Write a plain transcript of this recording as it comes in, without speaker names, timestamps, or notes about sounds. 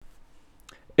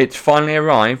It's finally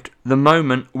arrived, the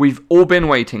moment we've all been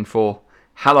waiting for.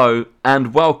 Hello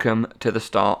and welcome to the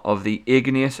start of the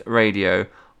Igneous Radio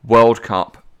World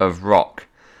Cup of Rock.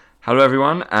 Hello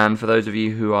everyone, and for those of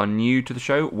you who are new to the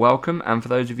show, welcome, and for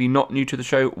those of you not new to the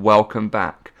show, welcome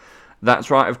back.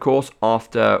 That's right, of course,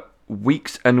 after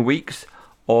weeks and weeks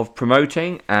of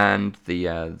promoting and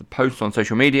the posts on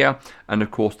social media, and of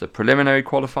course the preliminary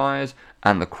qualifiers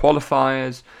and the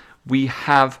qualifiers, we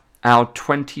have our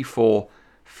 24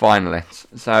 finalists.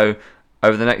 So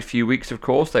over the next few weeks, of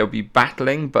course, they'll be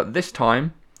battling, but this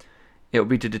time it will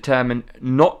be to determine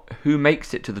not who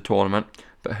makes it to the tournament,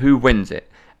 but who wins it,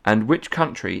 and which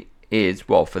country is,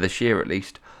 well, for this year at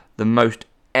least, the most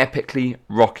epically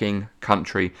rocking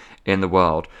country in the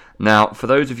world. Now, for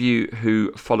those of you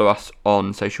who follow us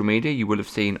on social media, you will have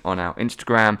seen on our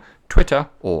Instagram, Twitter,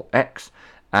 or X,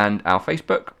 and our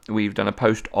Facebook, we've done a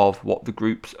post of what the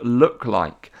groups look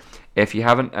like. If you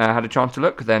haven't had a chance to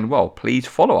look, then, well, please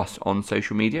follow us on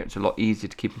social media. It's a lot easier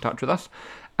to keep in touch with us.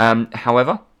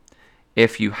 However,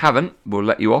 if you haven't, we'll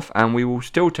let you off and we will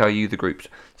still tell you the groups.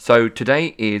 So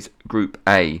today is Group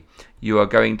A. You are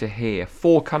going to hear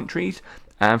 4 countries,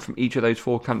 and from each of those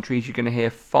 4 countries, you're going to hear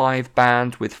 5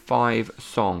 bands with 5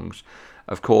 songs.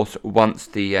 Of course, once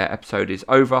the episode is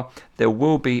over, there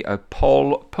will be a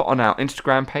poll put on our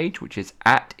Instagram page, which is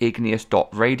at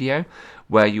igneous.radio,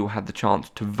 where you'll have the chance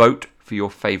to vote for your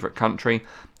favourite country.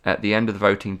 At the end of the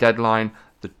voting deadline,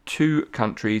 the 2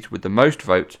 countries with the most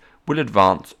votes will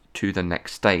advance to the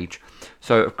next stage.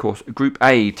 So, of course, Group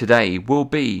A today will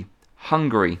be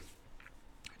Hungary,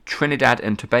 Trinidad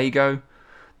and Tobago,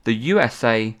 the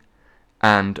USA,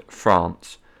 and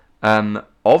France.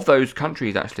 Of those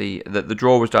countries, actually, the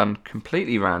draw was done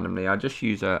completely randomly. I just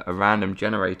use a random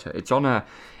generator. It's on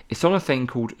a thing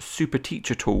called Super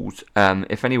Teacher Tools.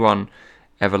 If anyone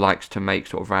ever likes to make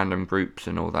sort of random groups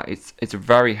and all that, it's a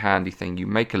very handy thing. You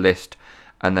make a list,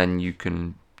 and then you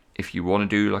can, if you want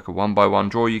to do like a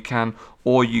 1-by-1 draw, you can,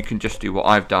 or you can just do what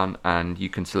I've done, and you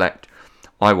can select,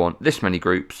 I want this many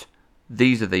groups.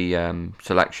 These are the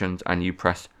selections, and you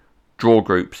press draw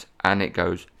groups, and it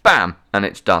goes bam, and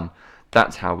it's done.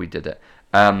 That's how we did it.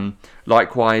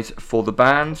 Likewise, for the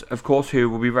bands, of course, who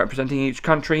will be representing each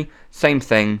country, same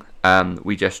thing.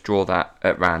 We just draw that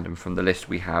at random from the list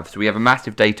we have. So we have a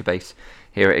massive database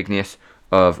here at Igneous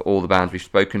of all the bands we've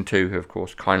spoken to, who, of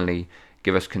course, kindly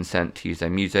give us consent to use their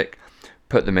music,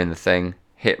 put them in the thing,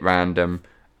 hit random,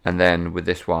 and then with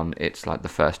this one, it's like the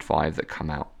first 5 that come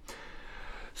out.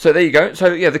 So there you go.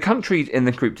 So yeah, the countries in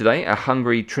the group today are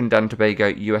Hungary, Trinidad and Tobago,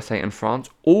 USA and France,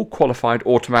 all qualified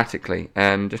automatically.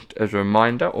 And just as a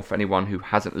reminder, or for anyone who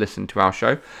hasn't listened to our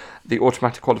show, the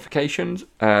automatic qualifications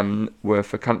were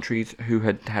for countries who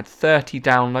had 30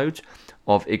 downloads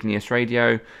of Igneous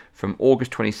Radio from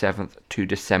August 27th to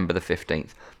December the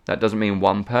 15th. That doesn't mean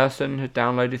one person had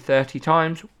downloaded 30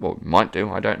 times. Well, it might do,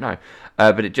 I don't know.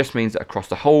 But it just means that across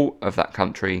the whole of that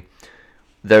country,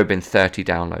 there have been 30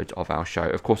 downloads of our show.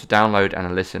 Of course, a download and a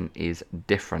listen is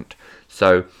different.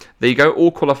 So there you go,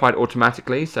 all qualified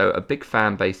automatically. So a big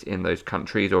fan base in those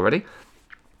countries already.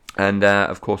 And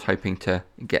of course, hoping to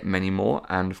get many more.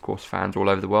 And of course, fans all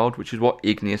over the world, which is what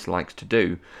Igneous likes to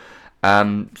do.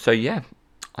 So yeah,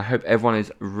 I hope everyone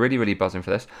is really, really buzzing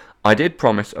for this. I did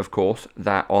promise, of course,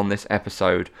 that on this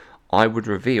episode, I would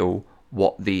reveal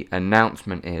what the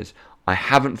announcement is. I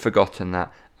haven't forgotten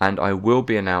that, and I will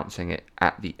be announcing it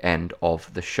at the end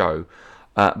of the show.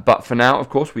 But for now, of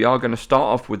course, we are going to start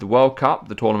off with the World Cup,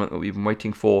 the tournament that we've been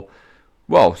waiting for,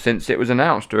 well, since it was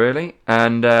announced, really.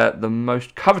 And the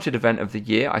most coveted event of the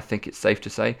year, I think it's safe to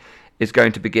say, is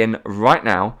going to begin right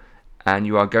now. And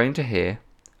you are going to hear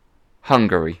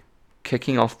Hungary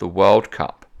kicking off the World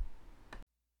Cup.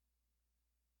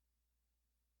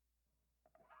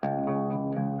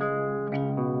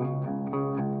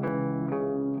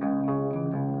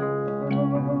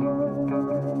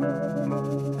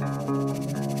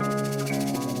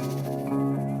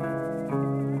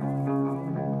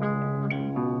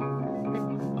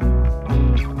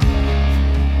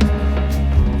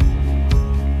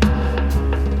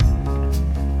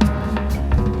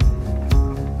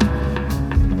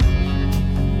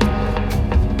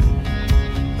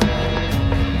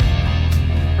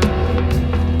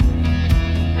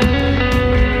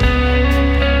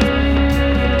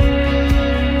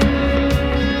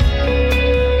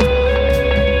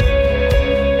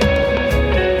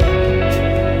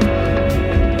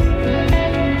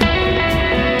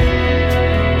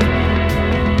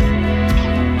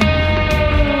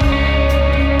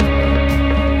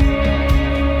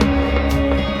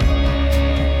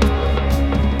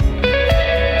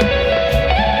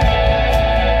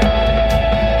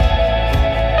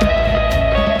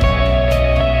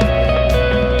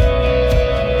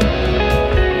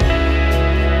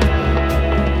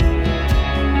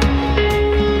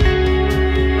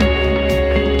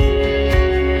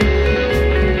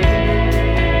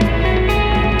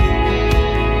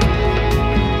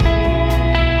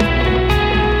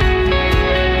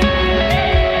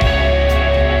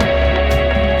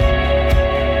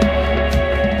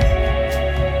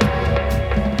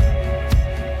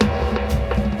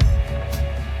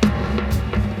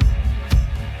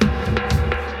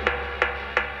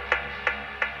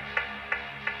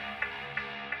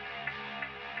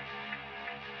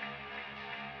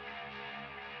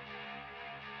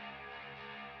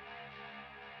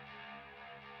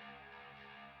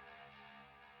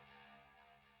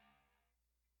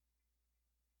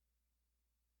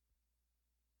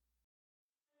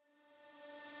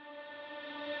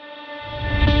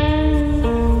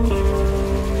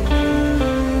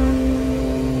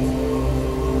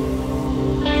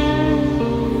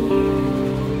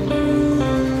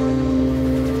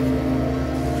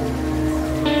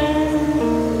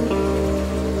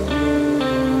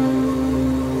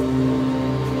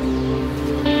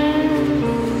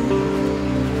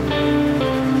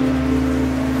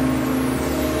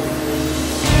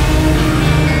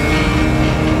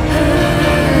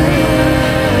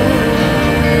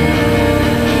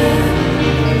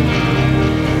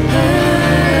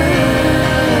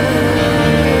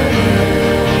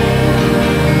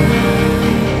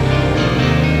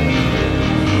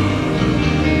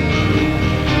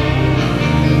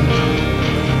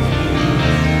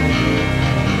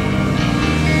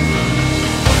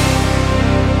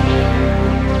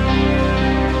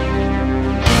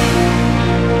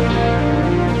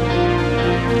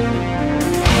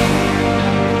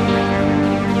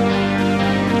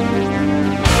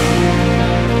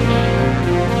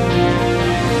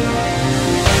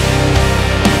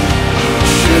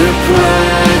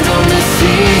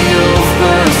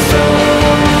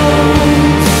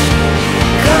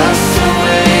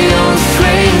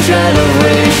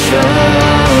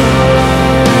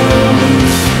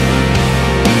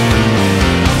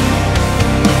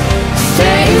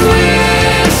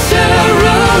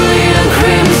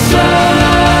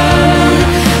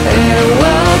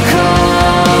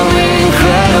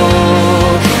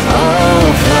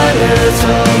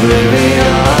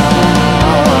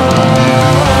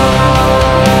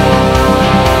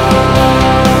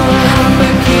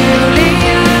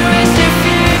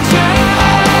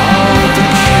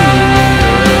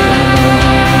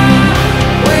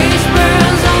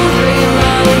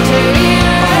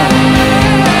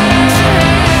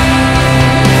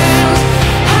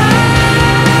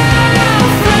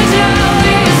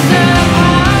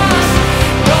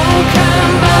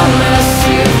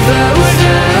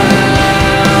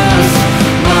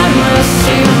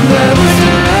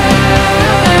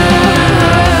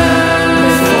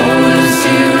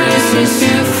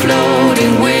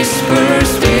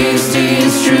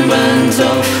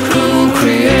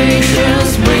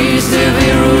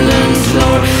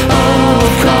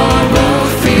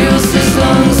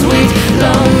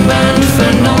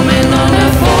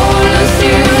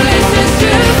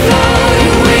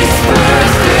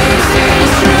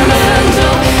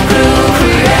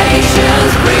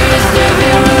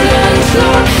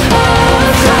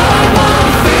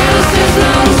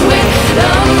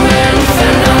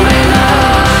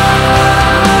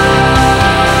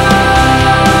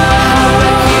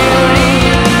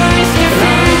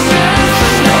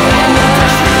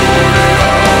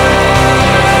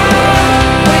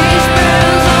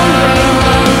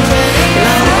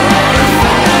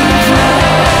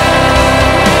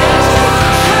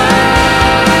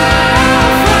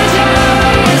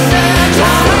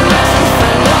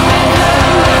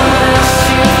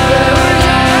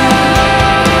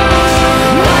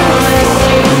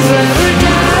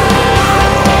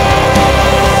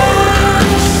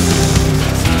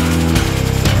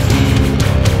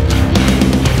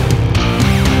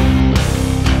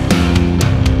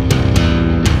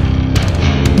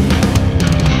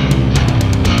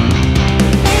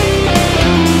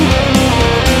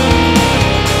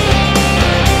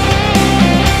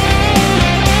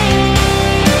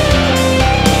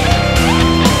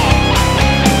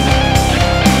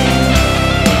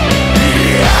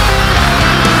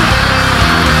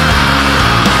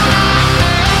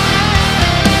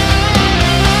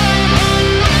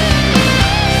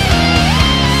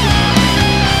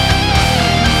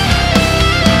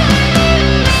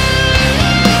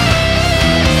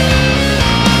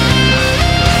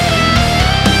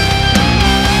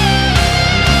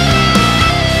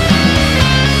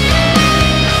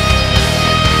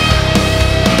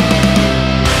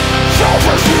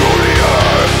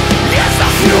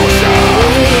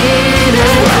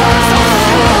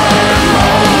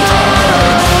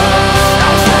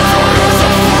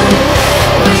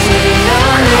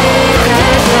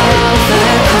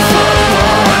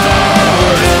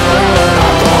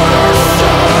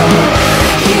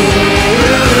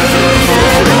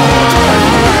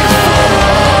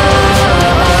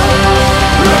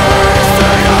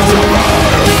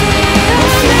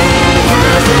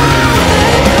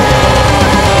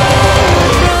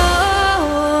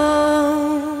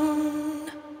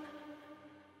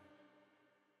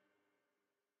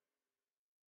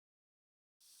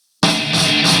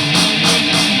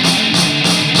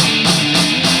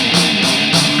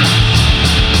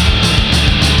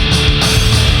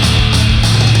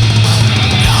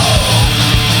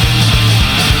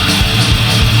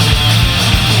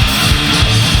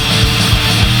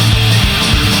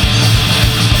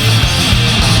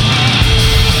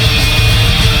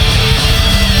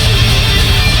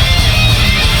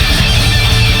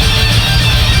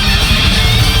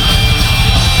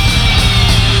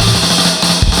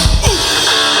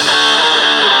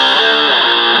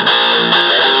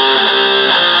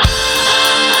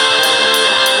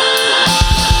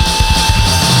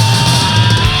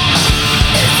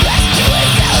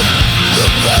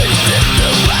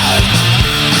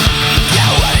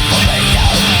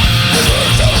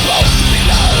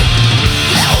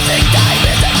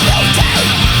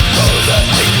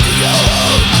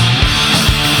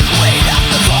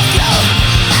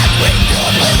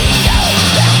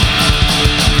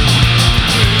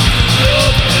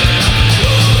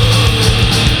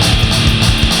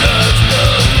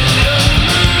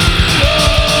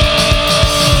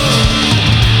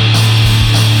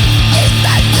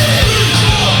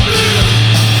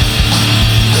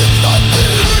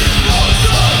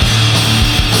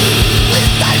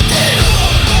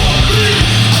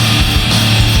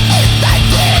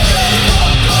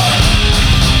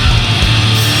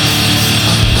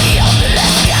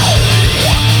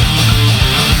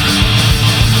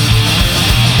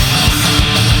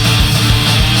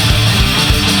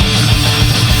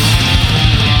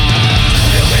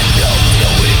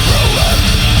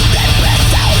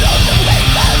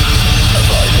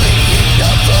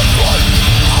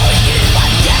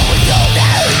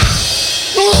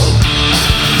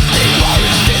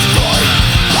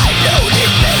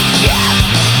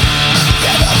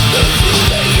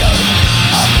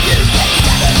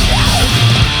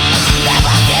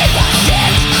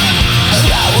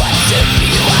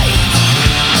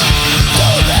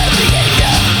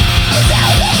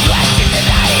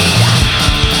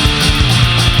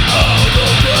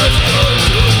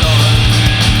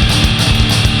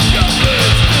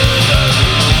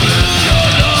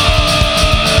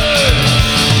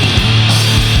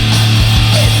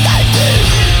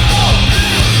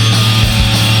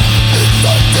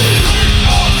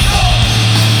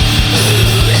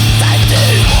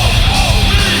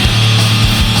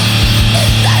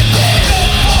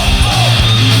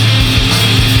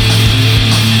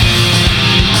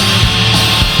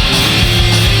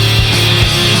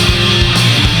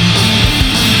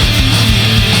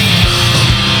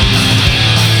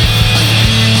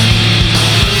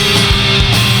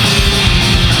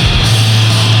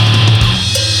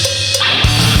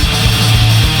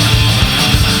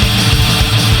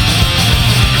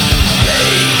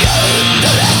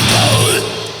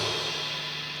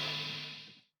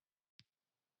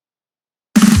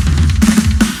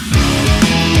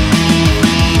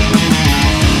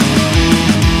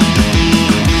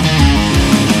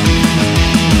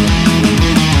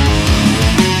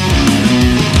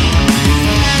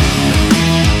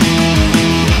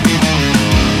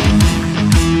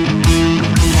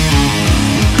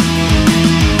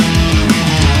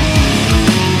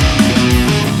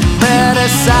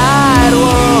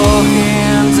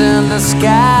 the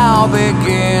scowl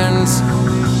begins.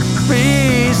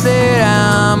 Peace that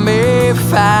I may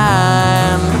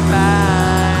find.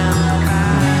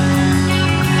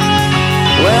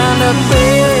 When the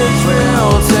page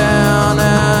will turn,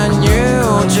 a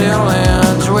new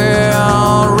challenge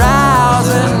will rise,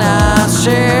 and I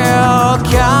shall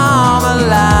come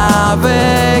alive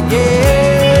again.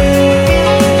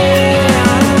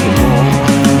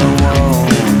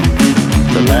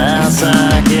 The less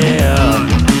I give,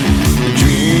 the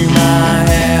dream I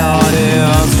held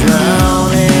is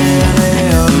drowning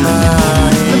in my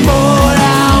head. The more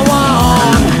I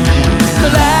want, the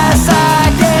less I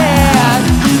get.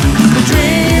 The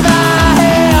dream I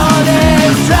held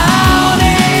is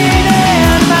drowning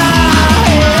in my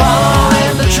head.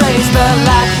 Following the trace, but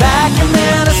like vacuum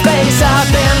in a space, I've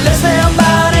been listening,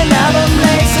 but enough.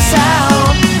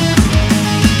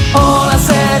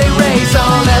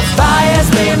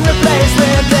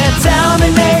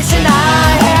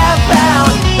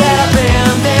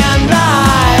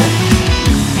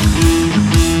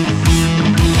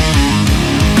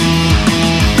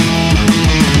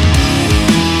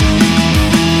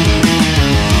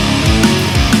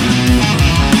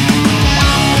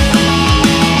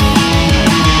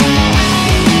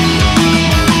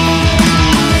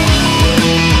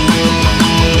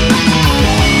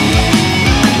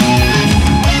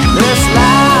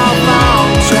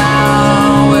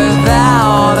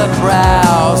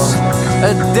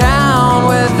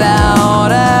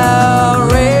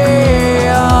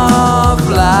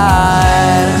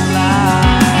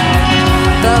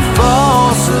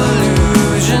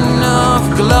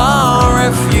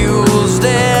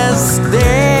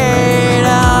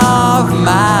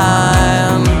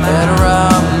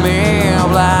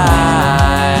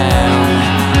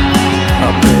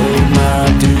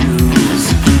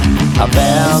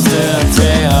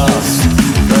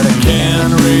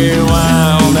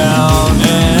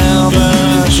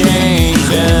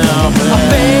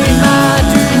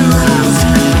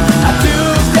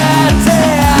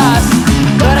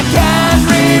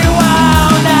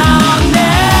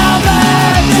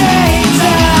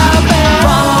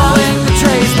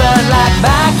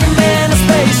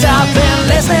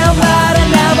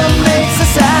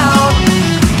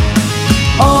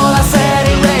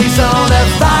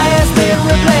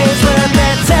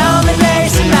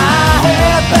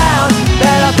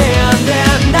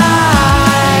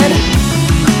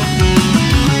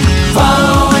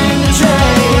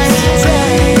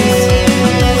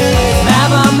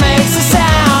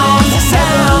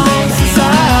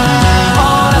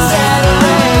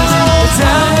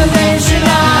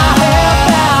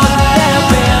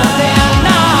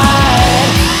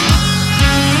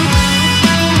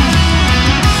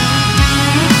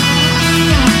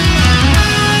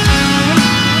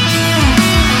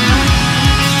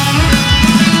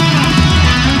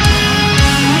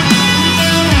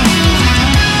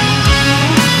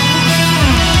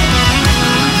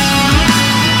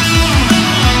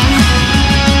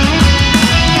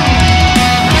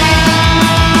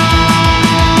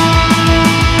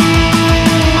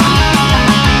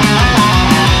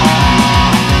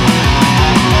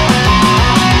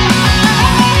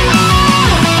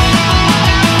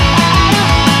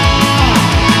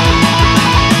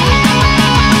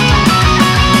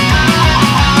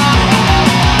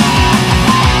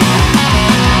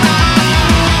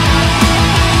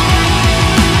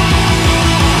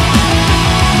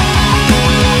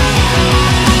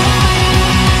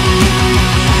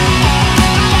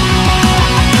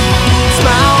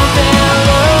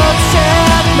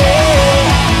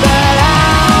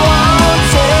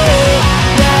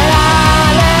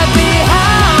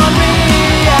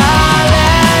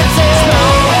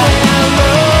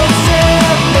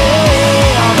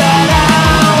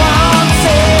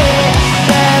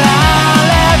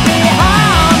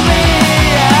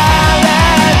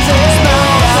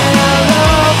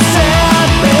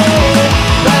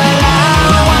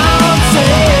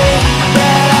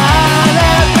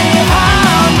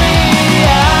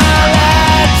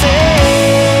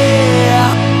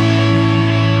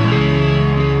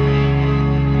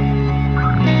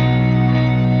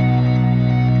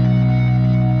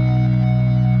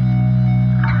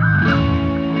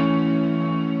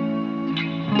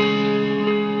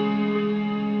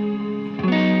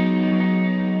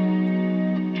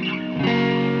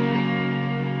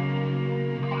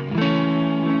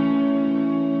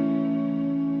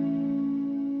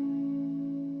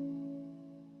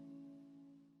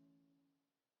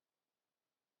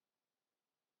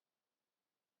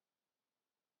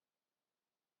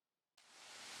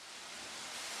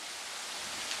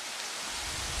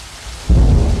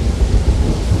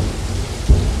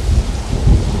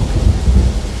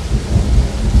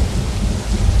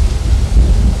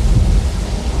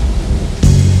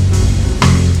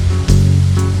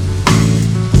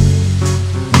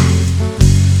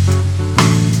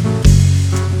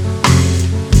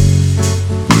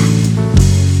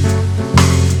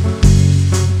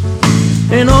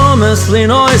 enormously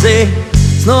noisy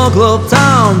snow globe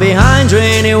town behind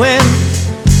rainy wind.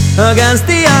 Against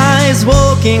the eyes,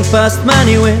 walking past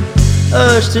many wind,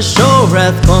 urge to show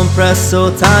breath compressed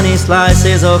so tiny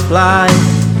slices of life.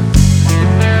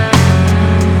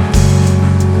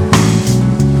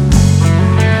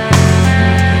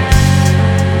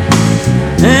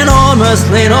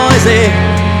 Enormously noisy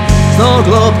snow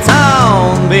globe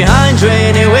town behind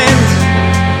rainy wind.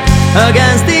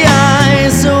 Against the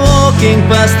eyes, walking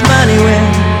past many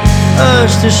wind,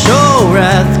 urge to show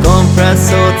breath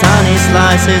compressed so tiny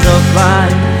slices of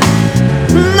life.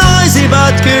 Noisy,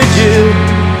 but could you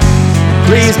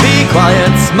please be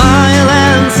quiet, smile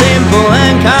and simple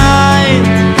and kind?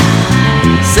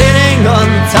 Sitting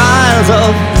on tiles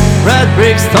of red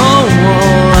brick stone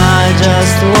wall, I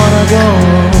just wanna go.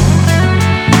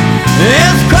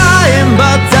 If crying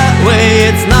but that way,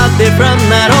 it's not different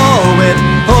at all with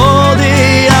all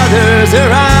the others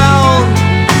around.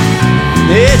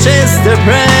 Each is the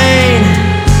brain.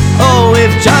 Oh, if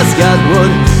just God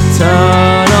would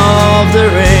turn off the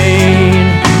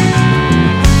rain,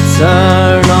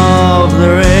 turn off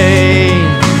the rain,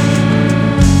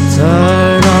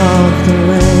 turn off the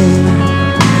rain,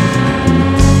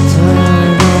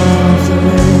 turn off the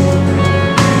rain,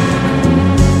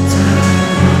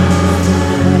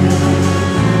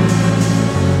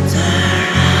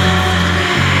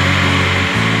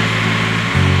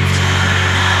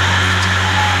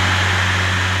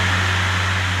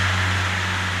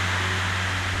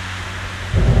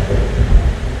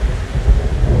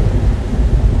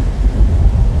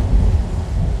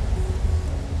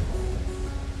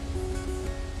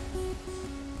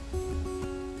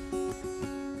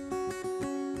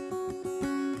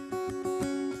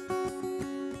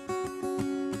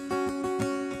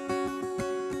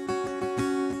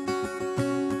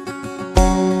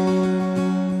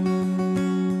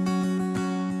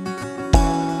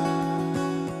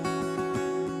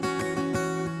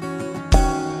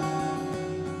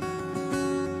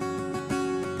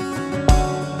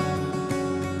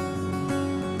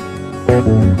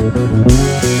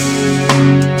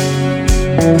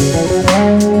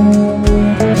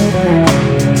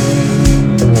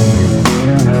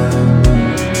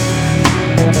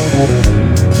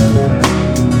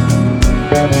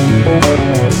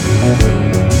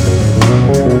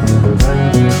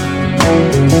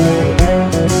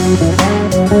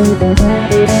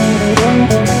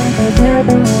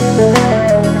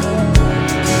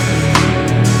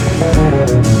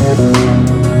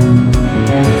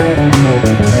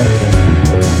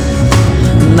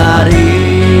 not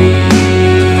here,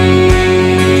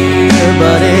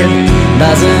 but it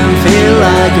doesn't feel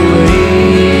like a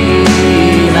way.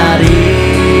 Not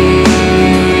here,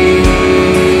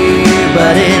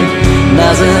 but it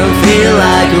doesn't feel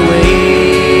like a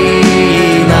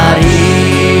way. Not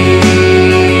here,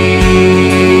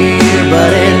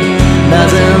 but it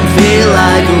doesn't feel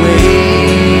like a way.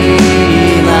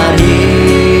 Not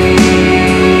here,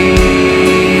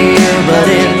 but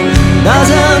it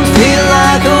doesn't feel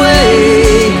like a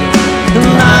way.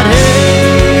 Not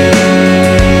here,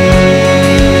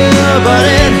 but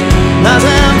it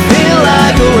doesn't feel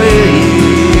like a way.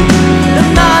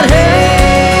 Not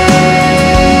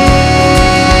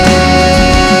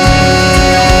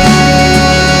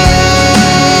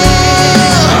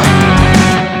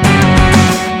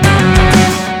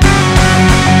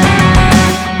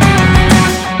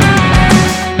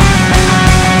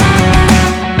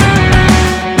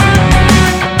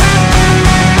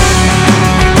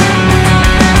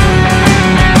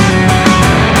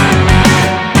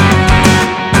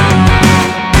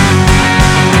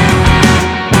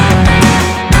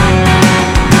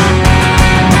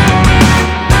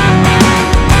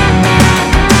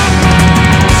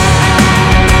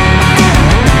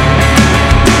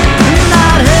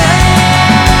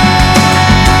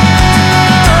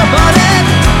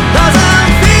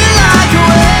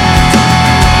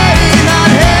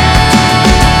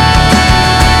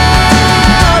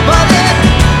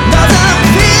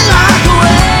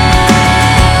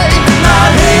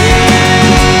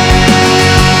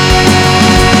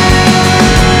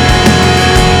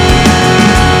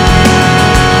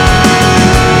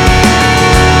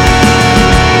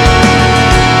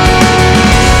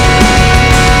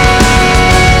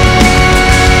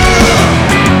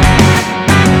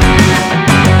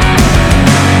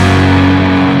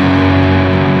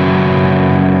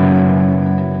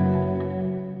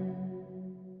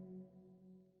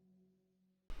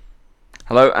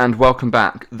Hello and welcome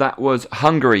back. That was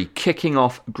Hungary kicking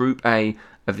off Group A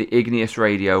of the Igneous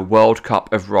Radio World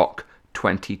Cup of Rock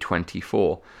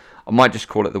 2024. I might just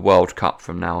call it the World Cup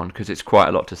from now on because it's quite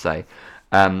a lot to say.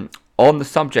 On the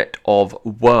subject of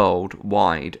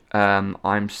worldwide,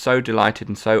 I'm so delighted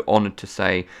and so honoured to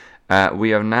say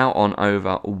we are now on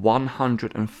over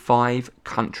 105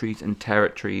 countries and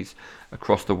territories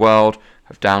across the world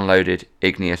have downloaded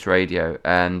Igneous Radio.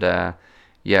 And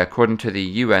according to the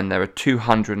UN, there are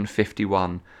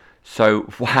 251.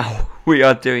 So, wow, we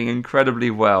are doing incredibly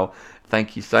well.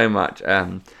 Thank you so much.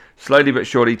 Slowly but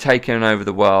surely taking over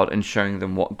the world and showing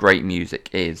them what great music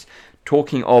is.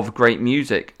 Talking of great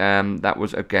music, that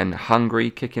was again Hungary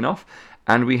kicking off,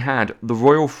 and we had the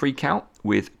Royal Freakout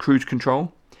with Cruise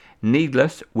Control,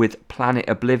 Needless with Planet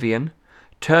Oblivion,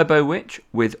 Turbo Witch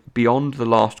with Beyond the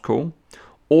Last Call,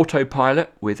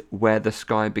 Autopilot with Where the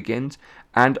Sky Begins,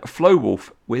 and Flow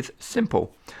Wolf with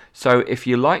Simple. So if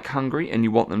you like Hungary and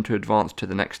you want them to advance to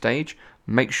the next stage,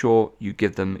 make sure you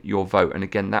give them your vote. And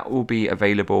again, that will be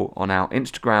available on our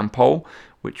Instagram poll,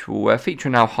 which will feature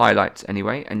in our highlights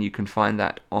anyway, and you can find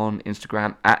that on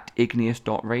Instagram at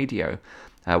igneous.radio.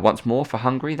 Once more, for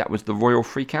Hungary, that was the Royal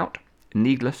Freakout,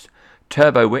 Needless,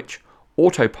 Turbo Witch,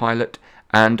 Autopilot,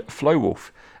 and Flow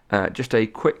Wolf. Just a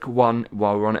quick one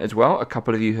while we're on it as well. A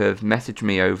couple of you have messaged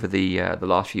me over the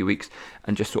last few weeks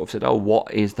and just sort of said,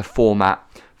 what is the format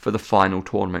for the final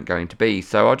tournament going to be?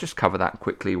 So I'll just cover that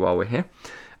quickly while we're here.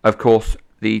 Of course,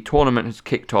 the tournament has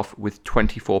kicked off with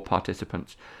 24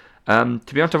 participants. To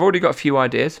be honest, I've already got a few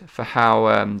ideas for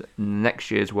how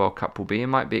next year's World Cup will be. It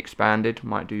might be expanded,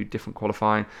 might do different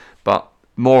qualifying, but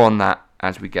more on that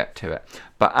as we get to it.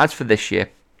 But as for this year,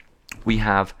 we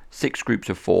have 6 groups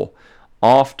of 4.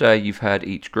 After you've heard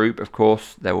each group, of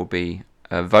course, there will be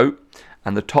a vote,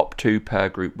 and the top 2 per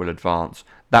group will advance.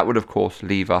 That would, of course,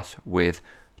 leave us with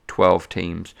 12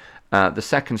 teams. The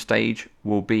second stage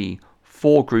will be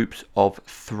 4 groups of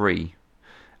 3.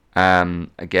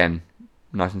 Again,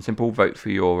 nice and simple. Vote for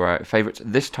your favourites.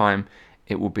 This time,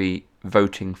 it will be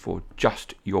voting for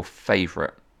just your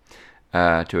favourite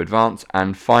to advance.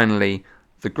 And finally,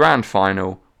 the grand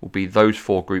final will be those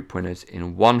 4 group winners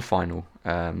in one final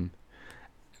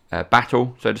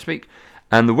battle, so to speak.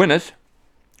 And the winners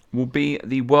will be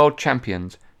the world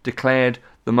champions, declared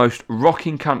the most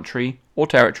rocking country or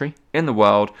territory in the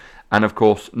world. And of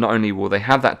course, not only will they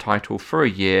have that title for a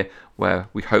year, where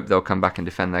we hope they'll come back and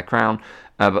defend their crown,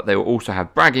 but they will also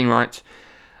have bragging rights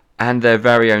and their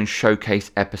very own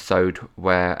showcase episode,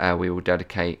 where we will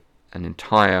dedicate an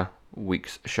entire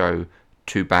week's show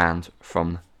to bands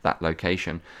from that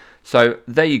location. So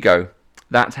there you go.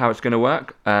 That's how it's going to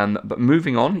work. But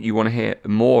moving on, you want to hear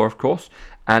more, of course.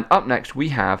 And up next, we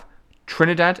have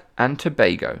Trinidad and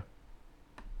Tobago.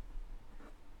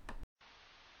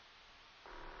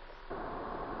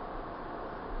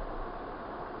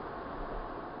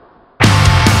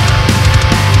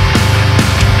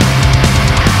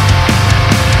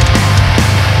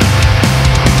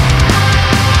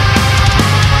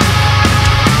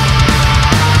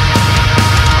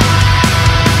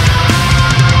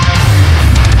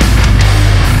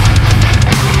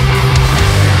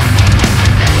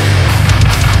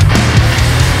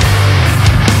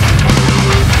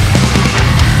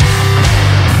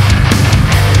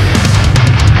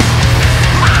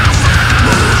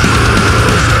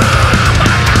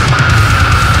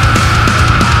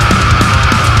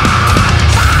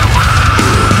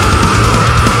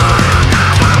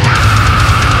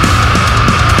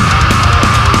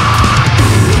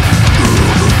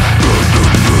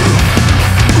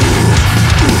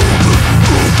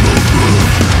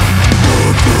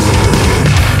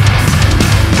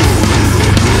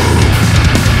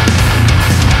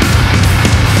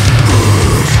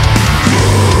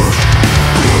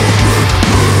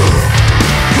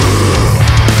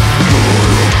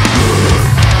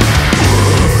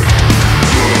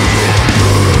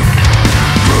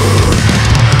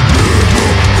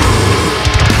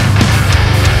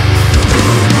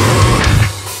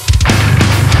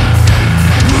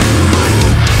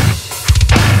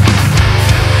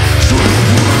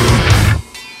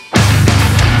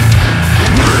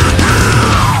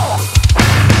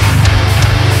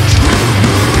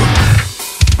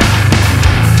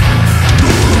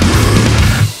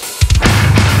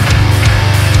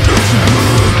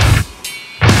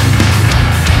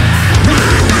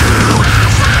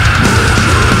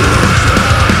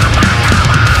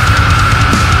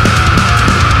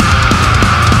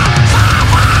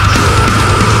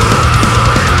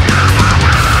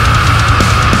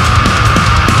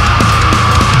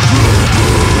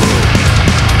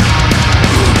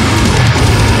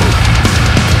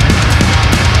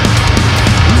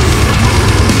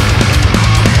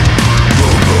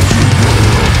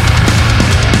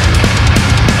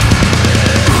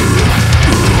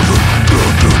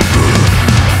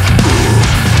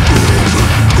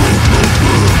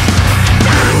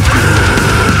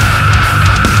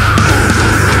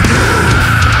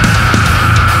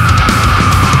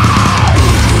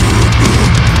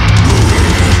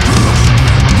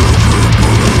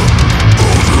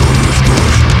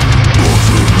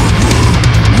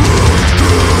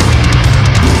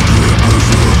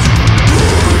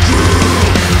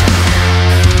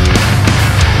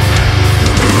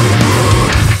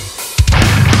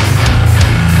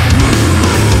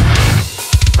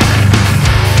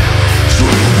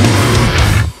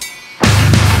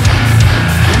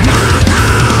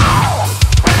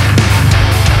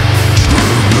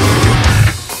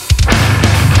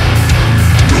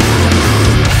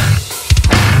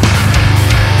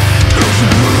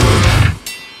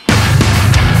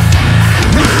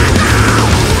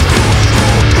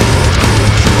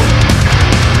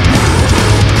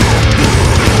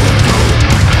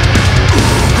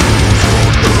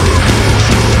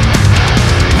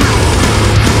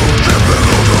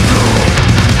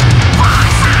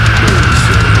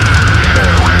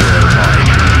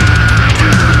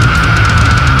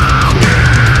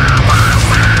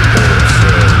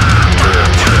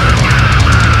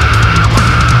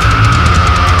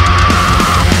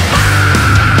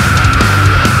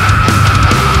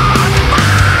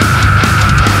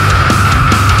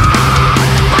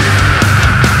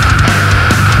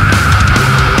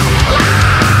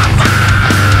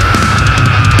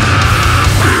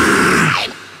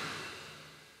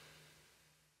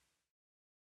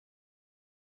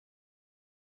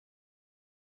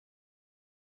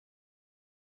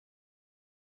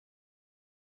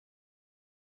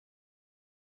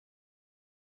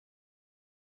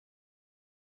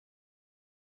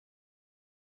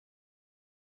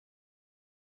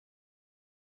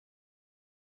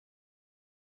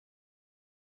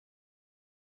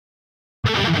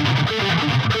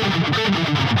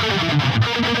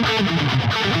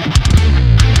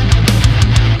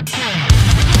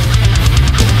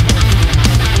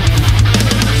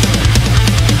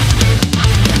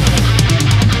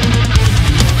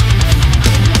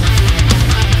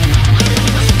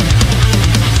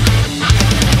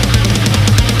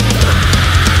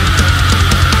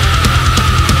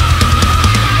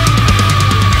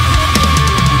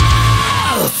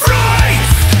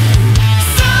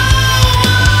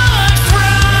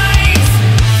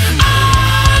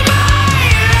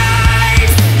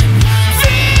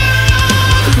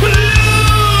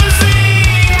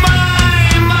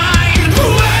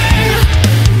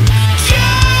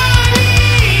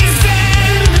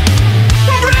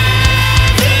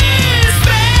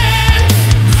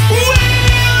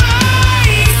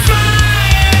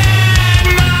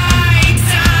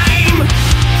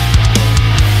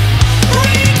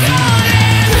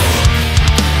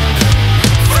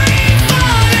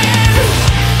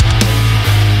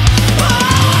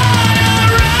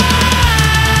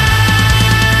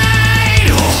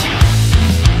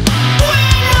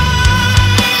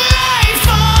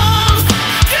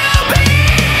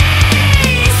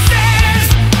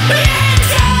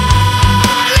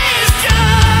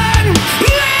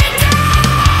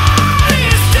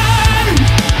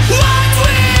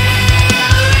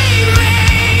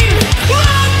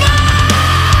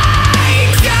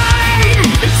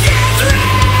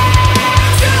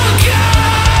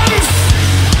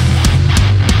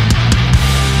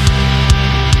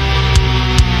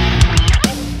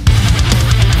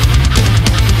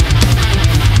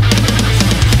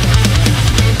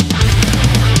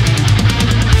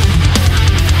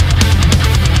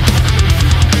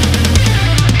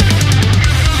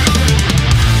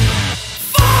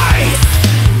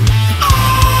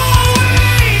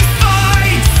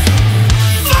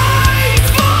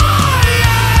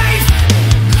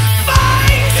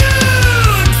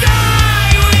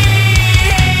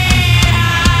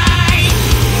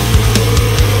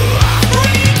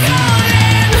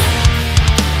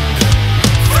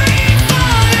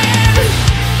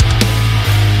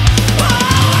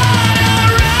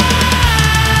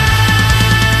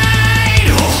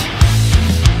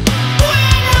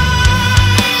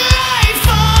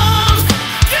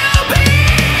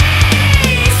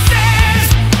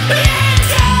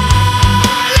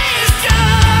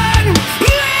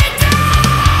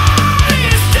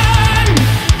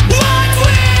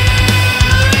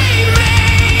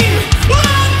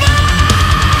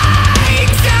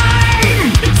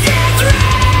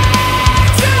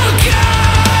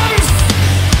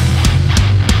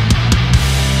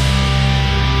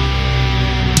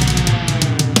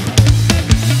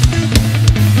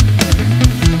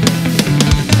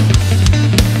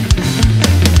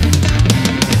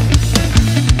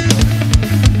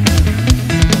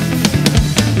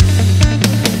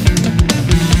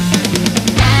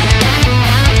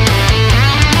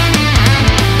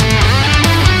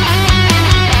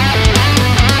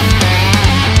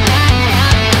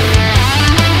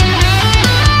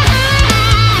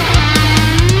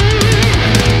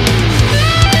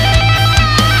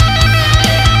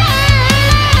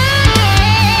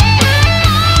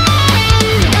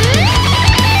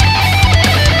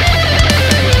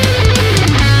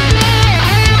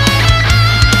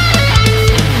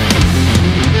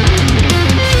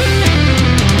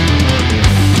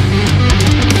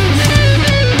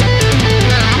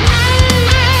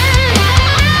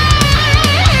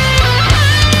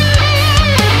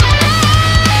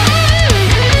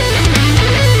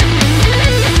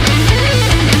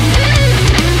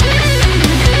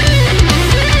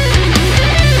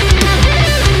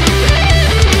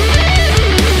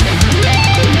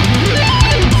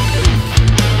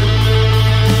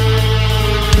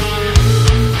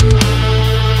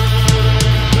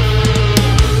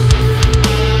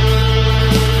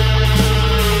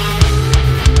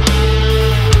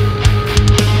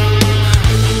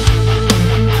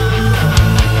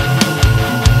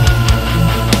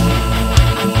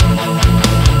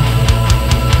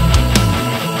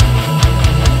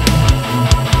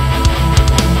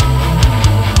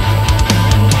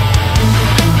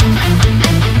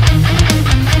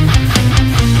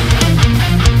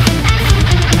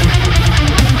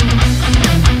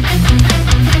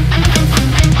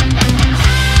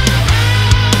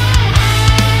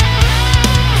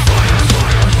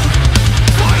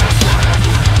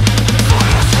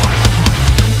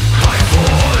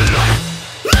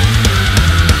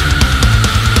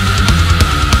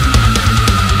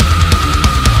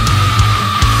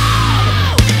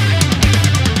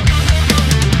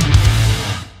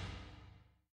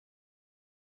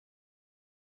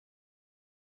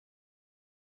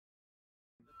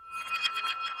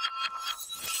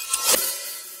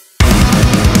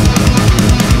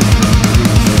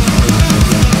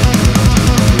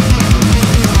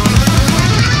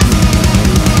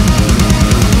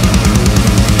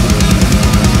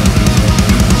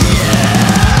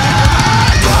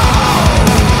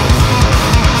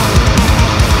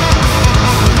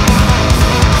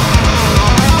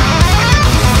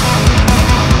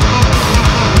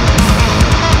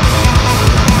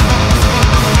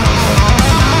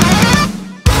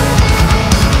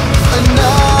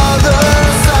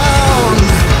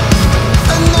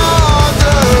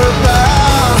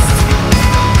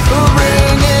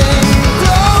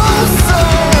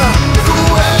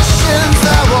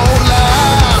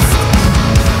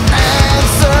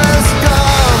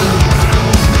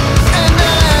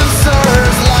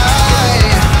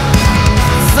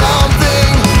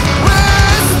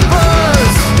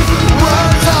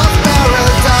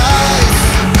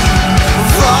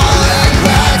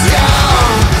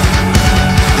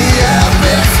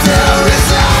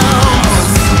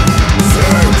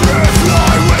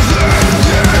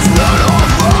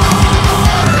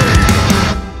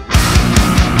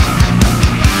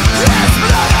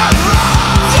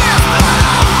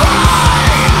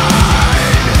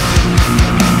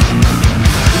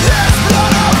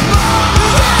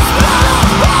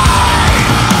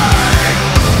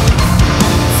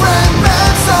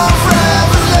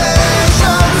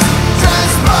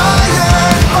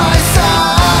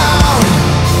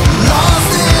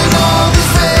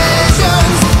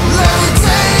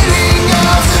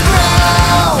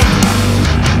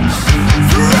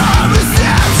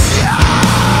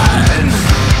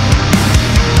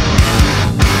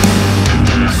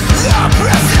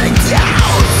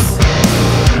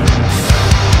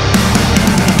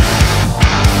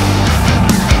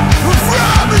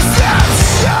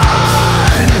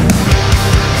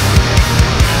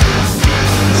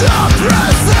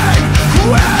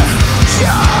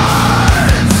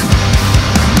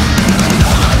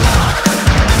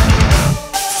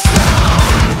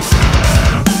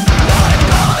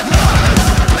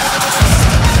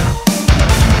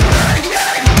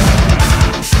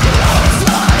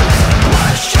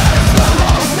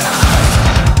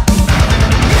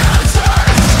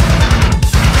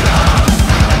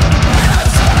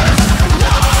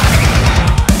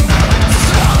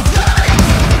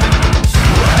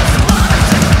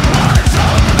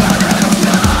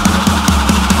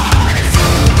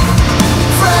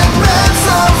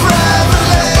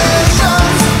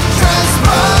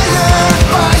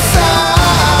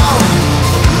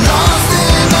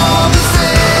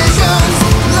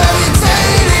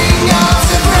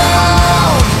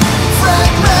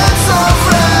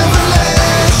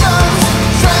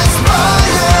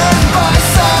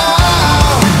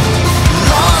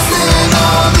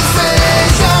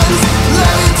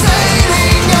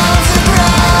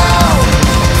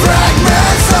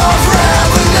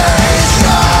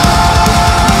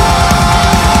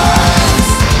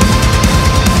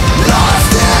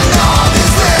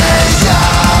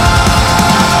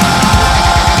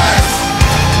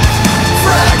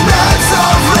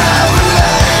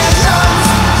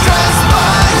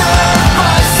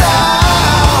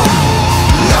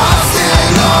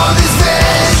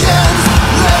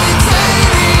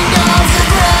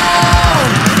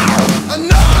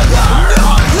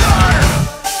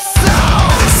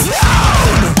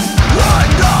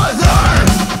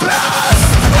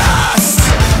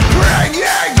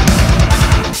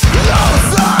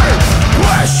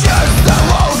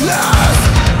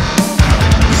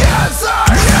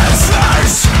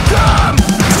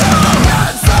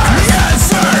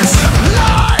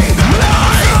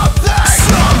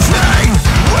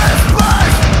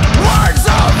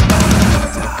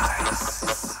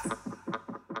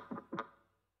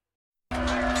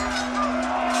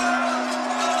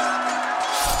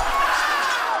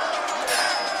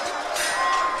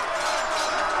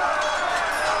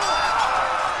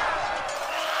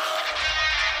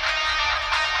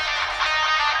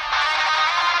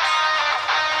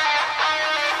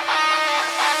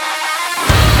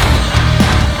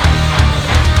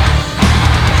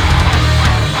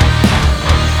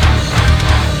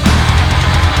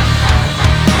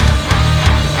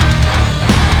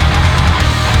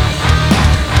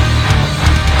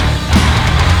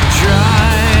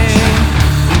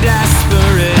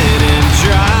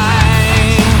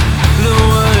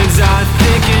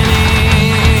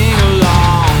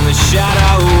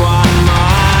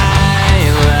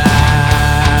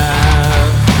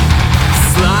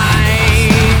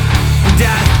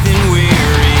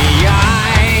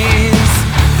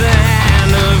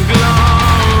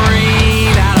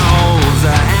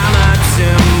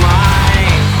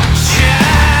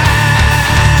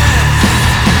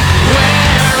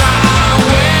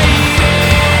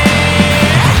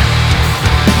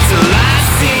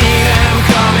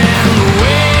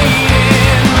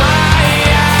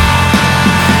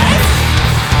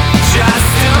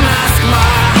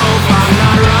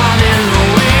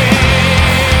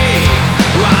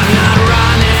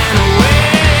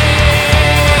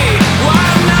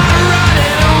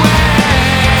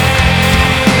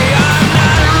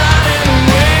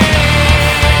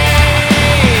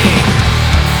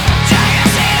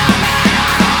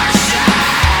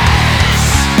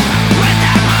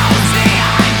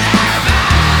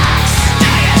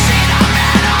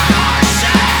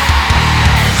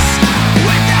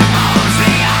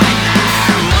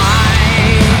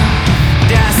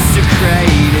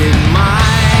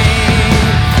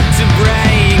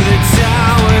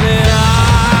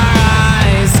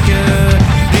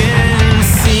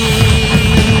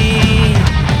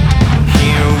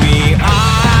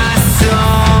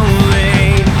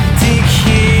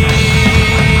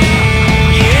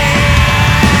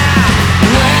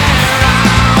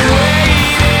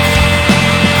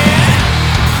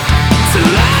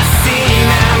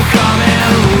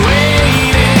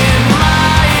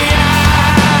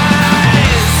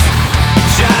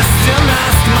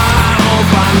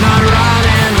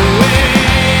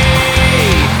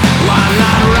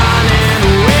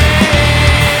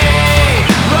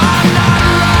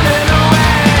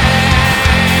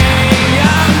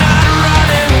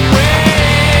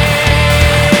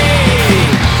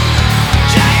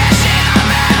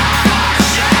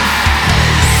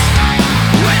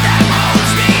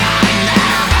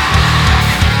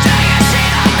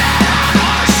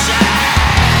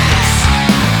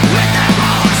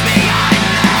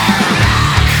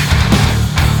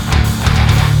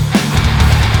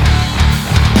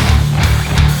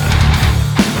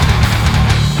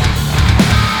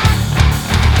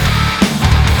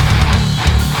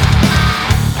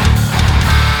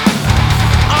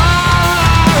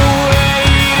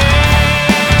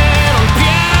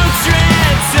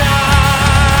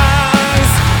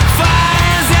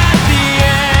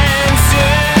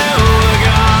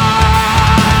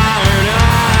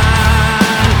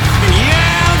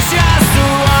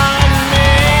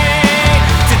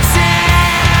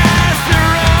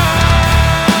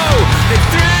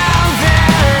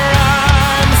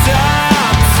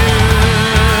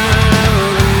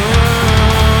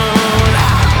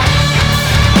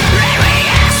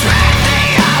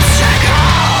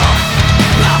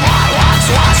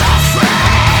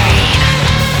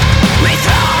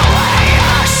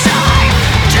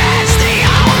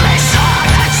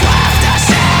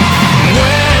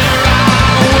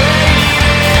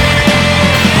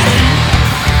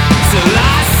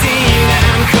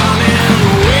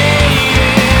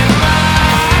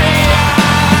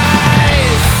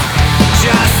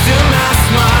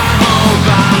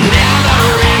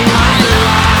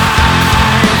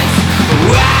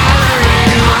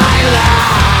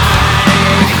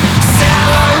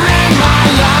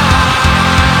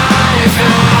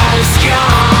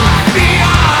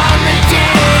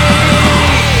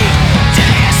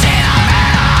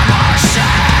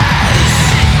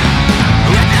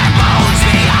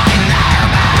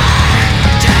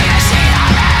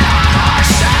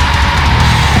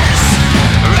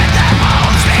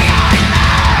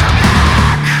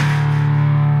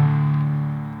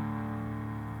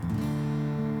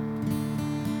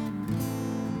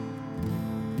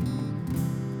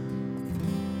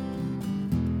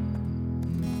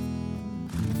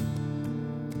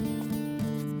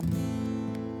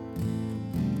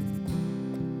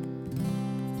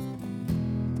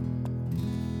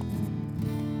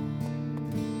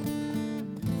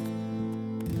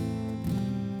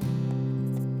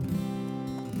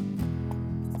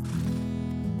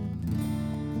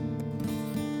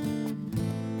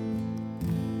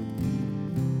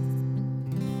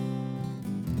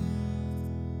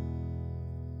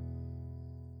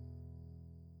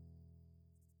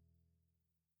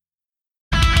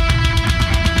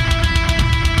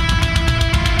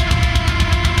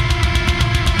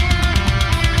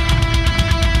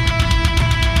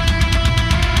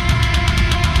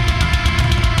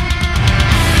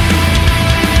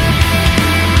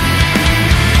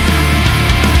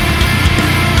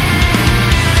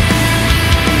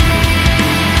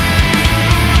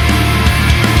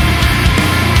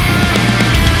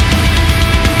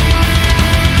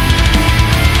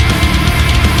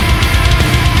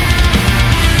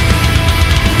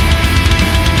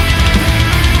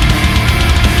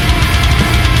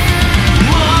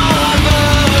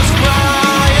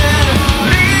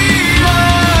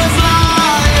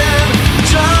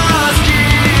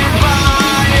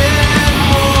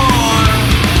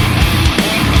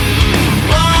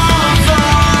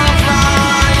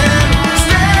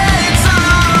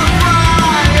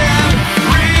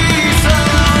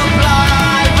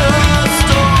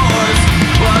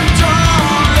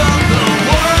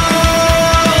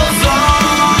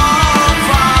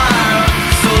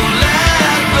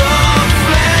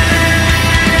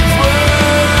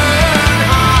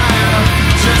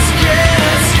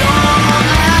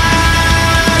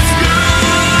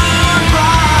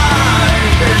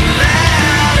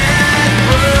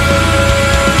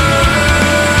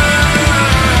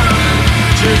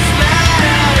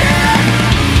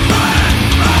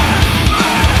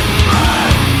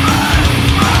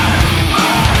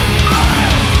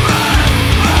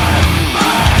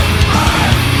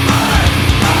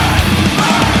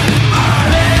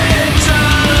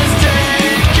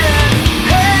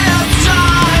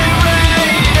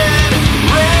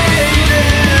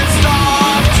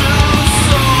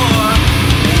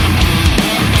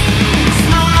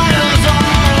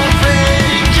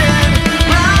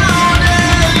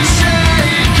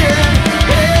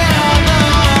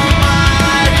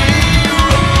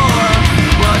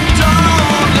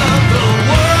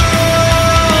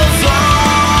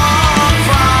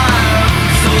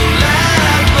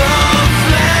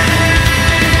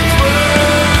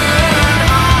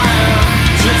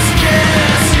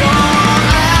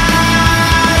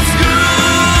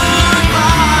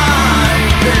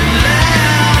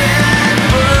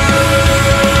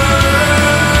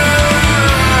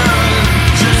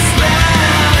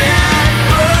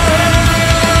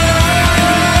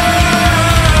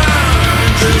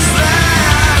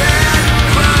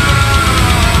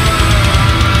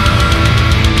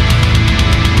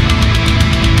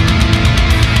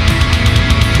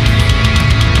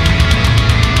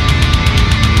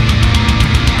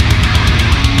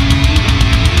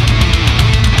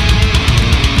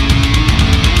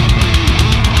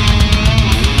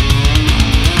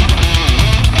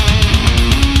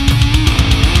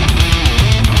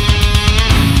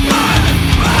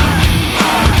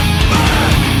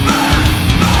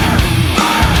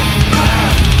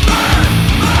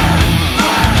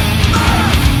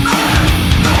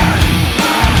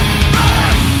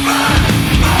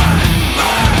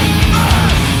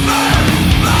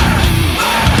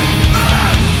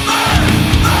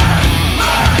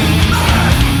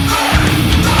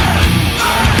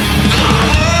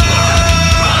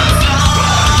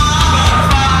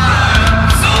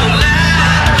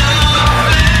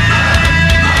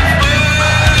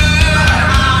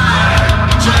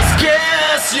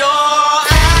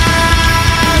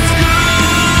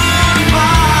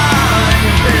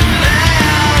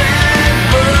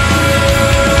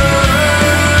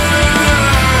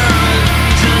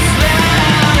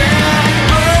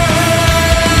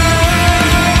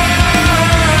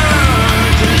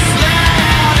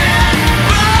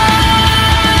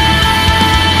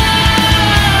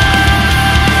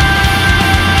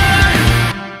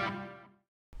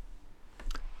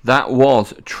 That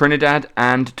was Trinidad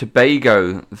and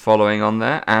Tobago following on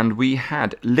there, and we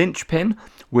had Linchpin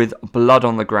with Blood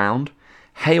on the Ground,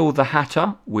 Hail the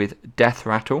Hatter with Death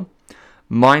Rattle,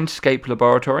 Mindscape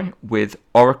Laboratory with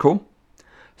Oracle,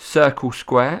 Circle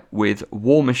Square with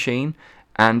War Machine,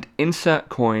 and Insert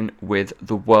Coin with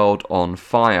The World on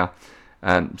Fire.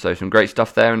 So some great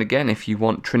stuff there, and again, if you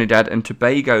want Trinidad and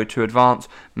Tobago to advance,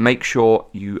 make sure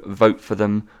you vote for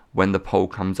them when the poll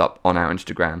comes up on our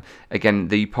Instagram. Again,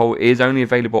 the poll is only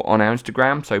available on our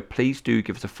Instagram, so please do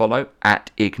give us a follow at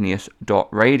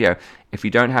igneous.radio. If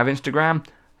you don't have Instagram,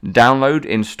 download,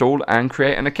 install, and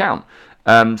create an account.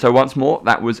 So once more,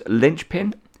 that was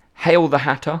Linchpin, Hail the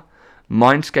Hatter,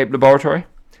 Mindscape Laboratory,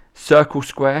 Circle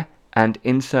Square, and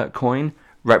Insert Coin,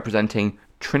 representing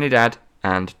Trinidad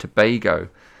and Tobago.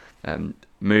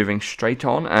 Moving straight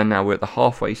on, and now we're at the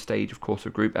halfway stage, of course,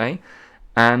 of Group A,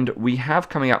 and we have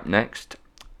coming up next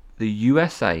the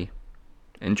USA.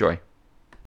 Enjoy.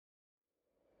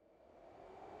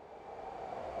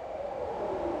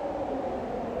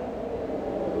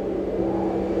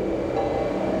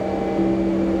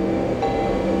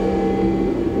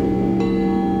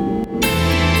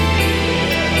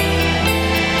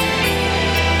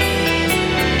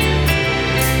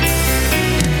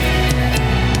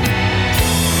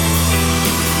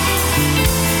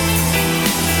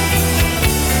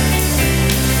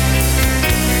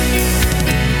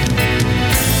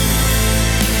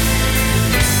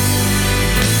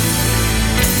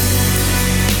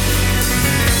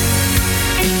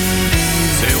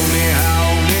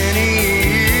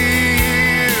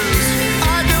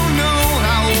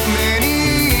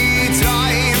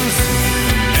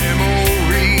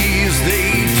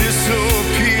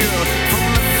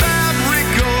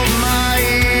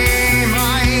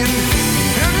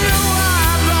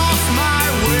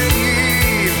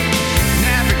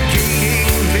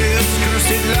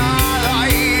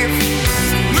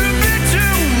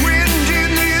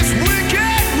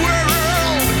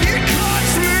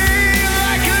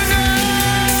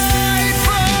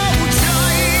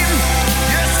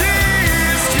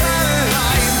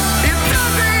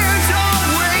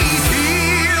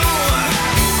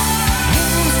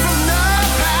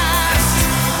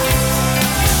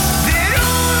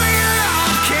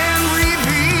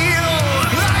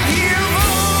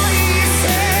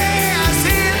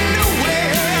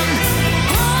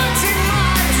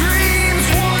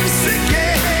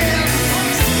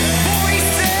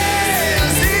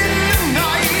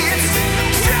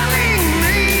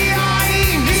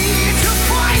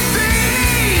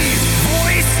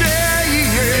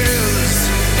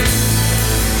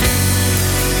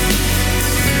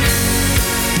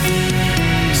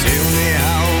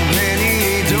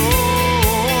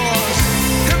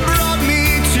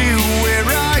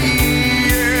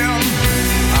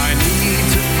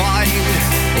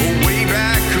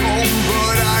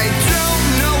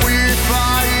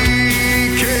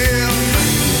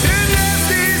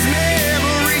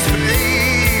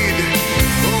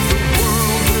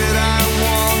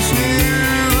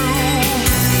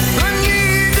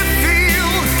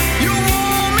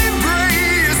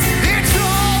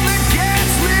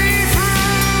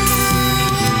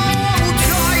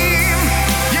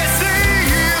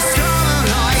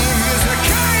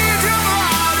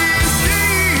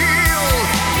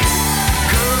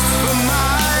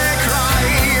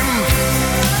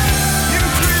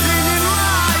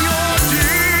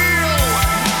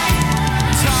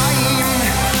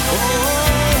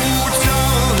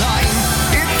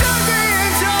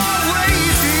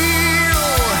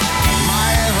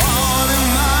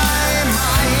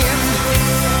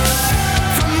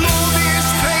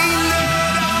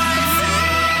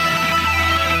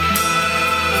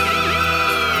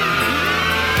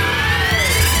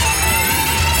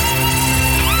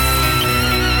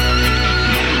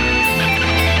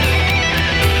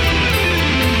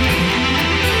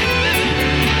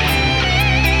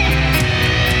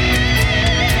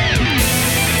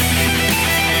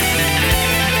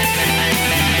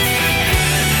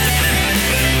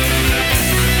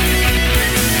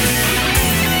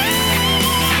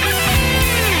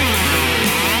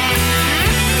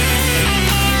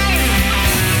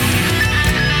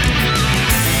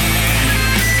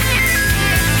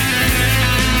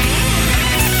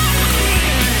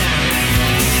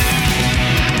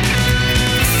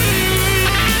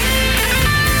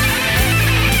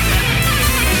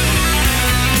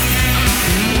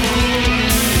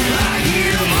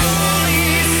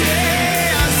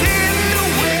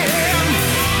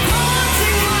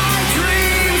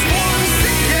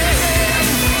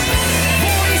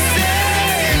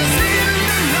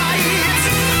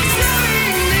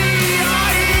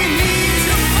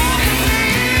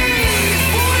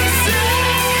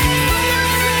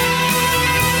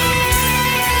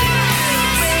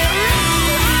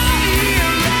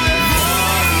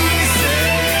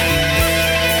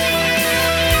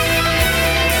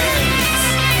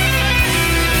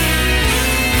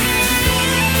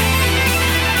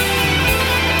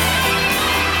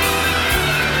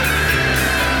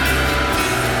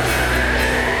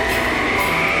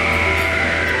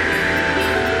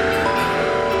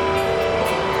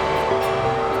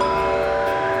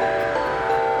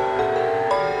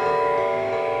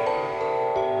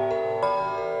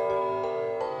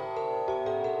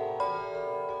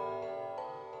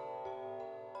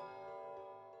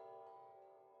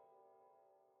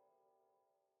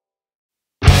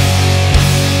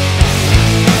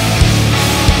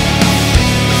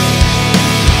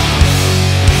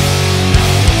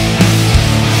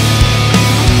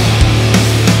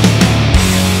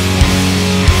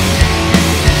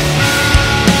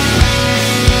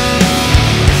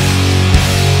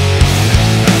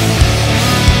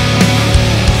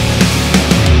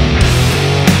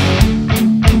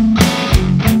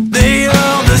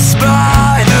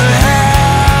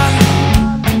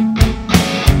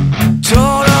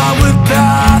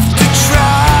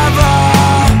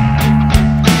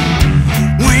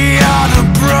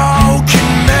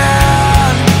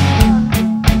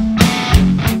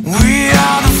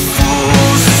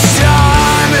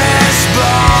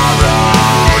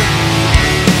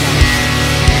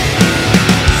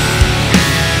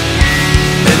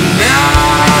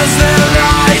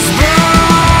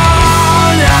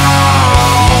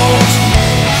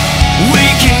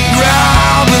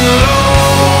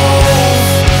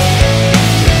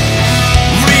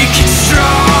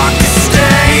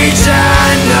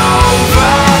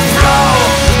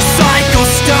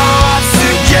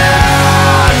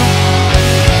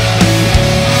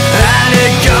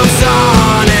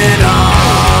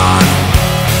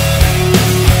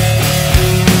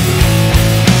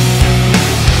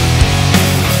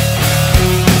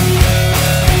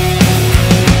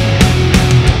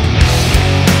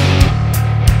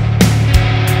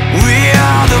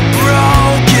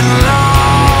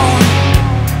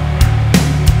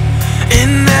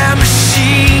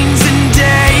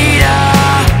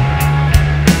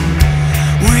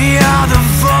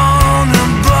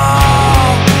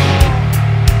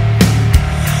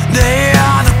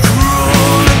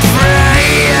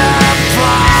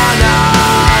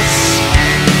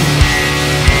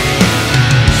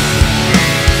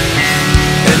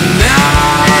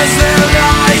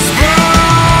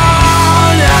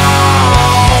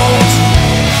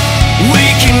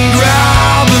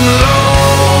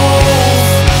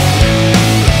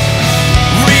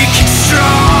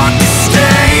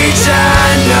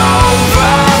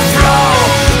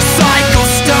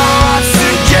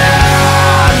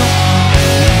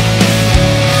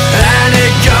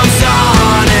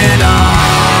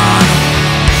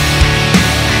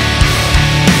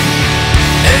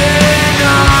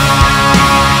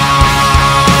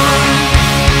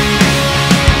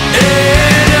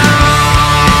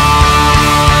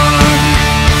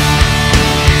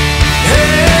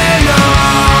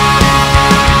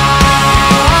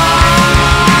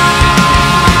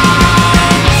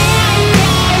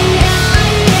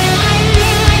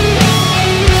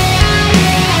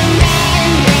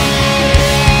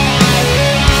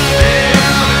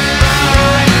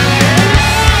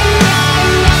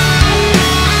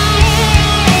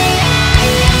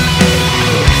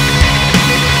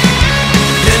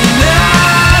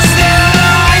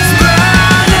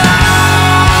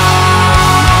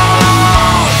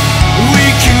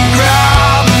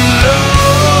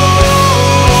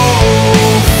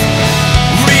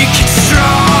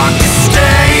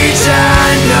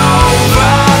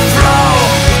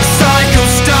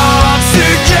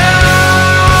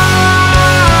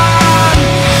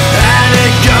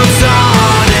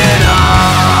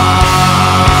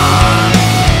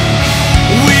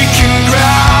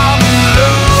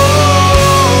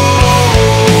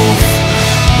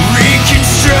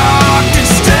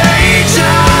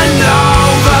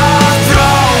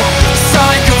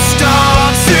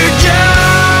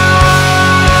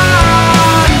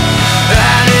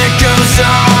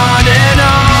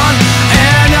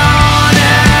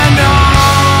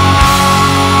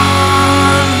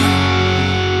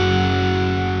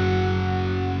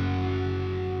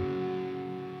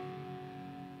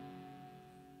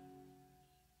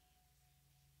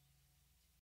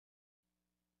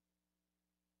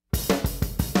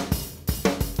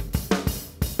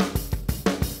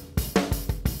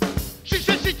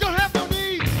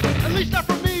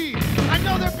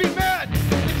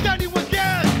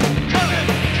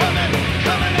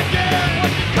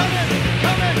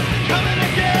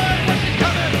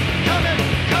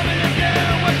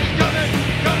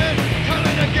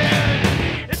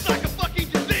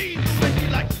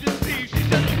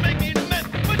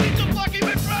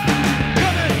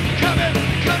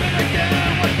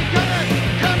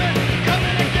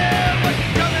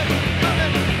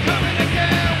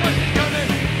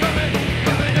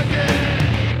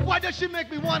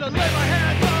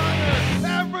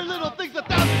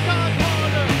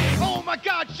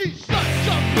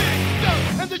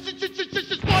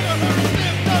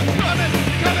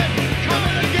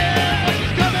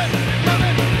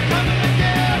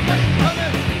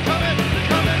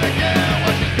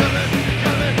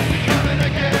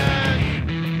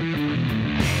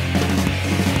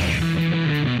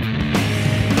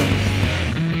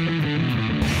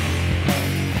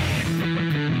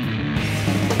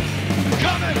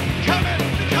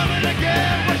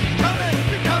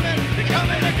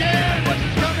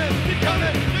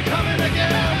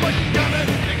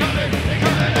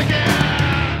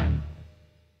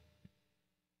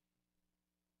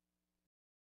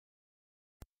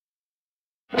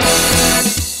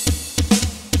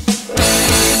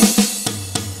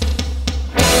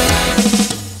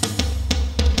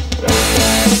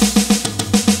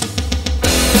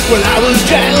 Well, I was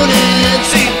drowning,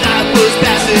 seemed life was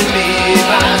passing me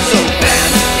by so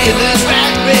fast. In this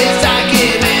rat race I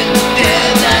came in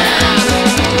dead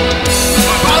last.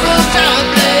 My problems I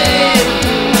blame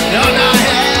on not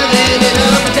having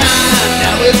enough time.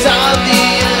 Now it's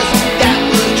obvious that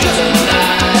was just a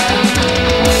lie.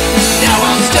 Now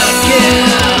I'm stuck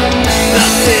here,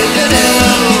 nothing to do,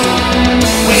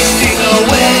 wasting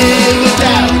away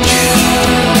without you.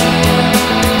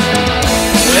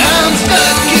 I'm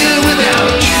stuck here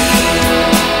without you.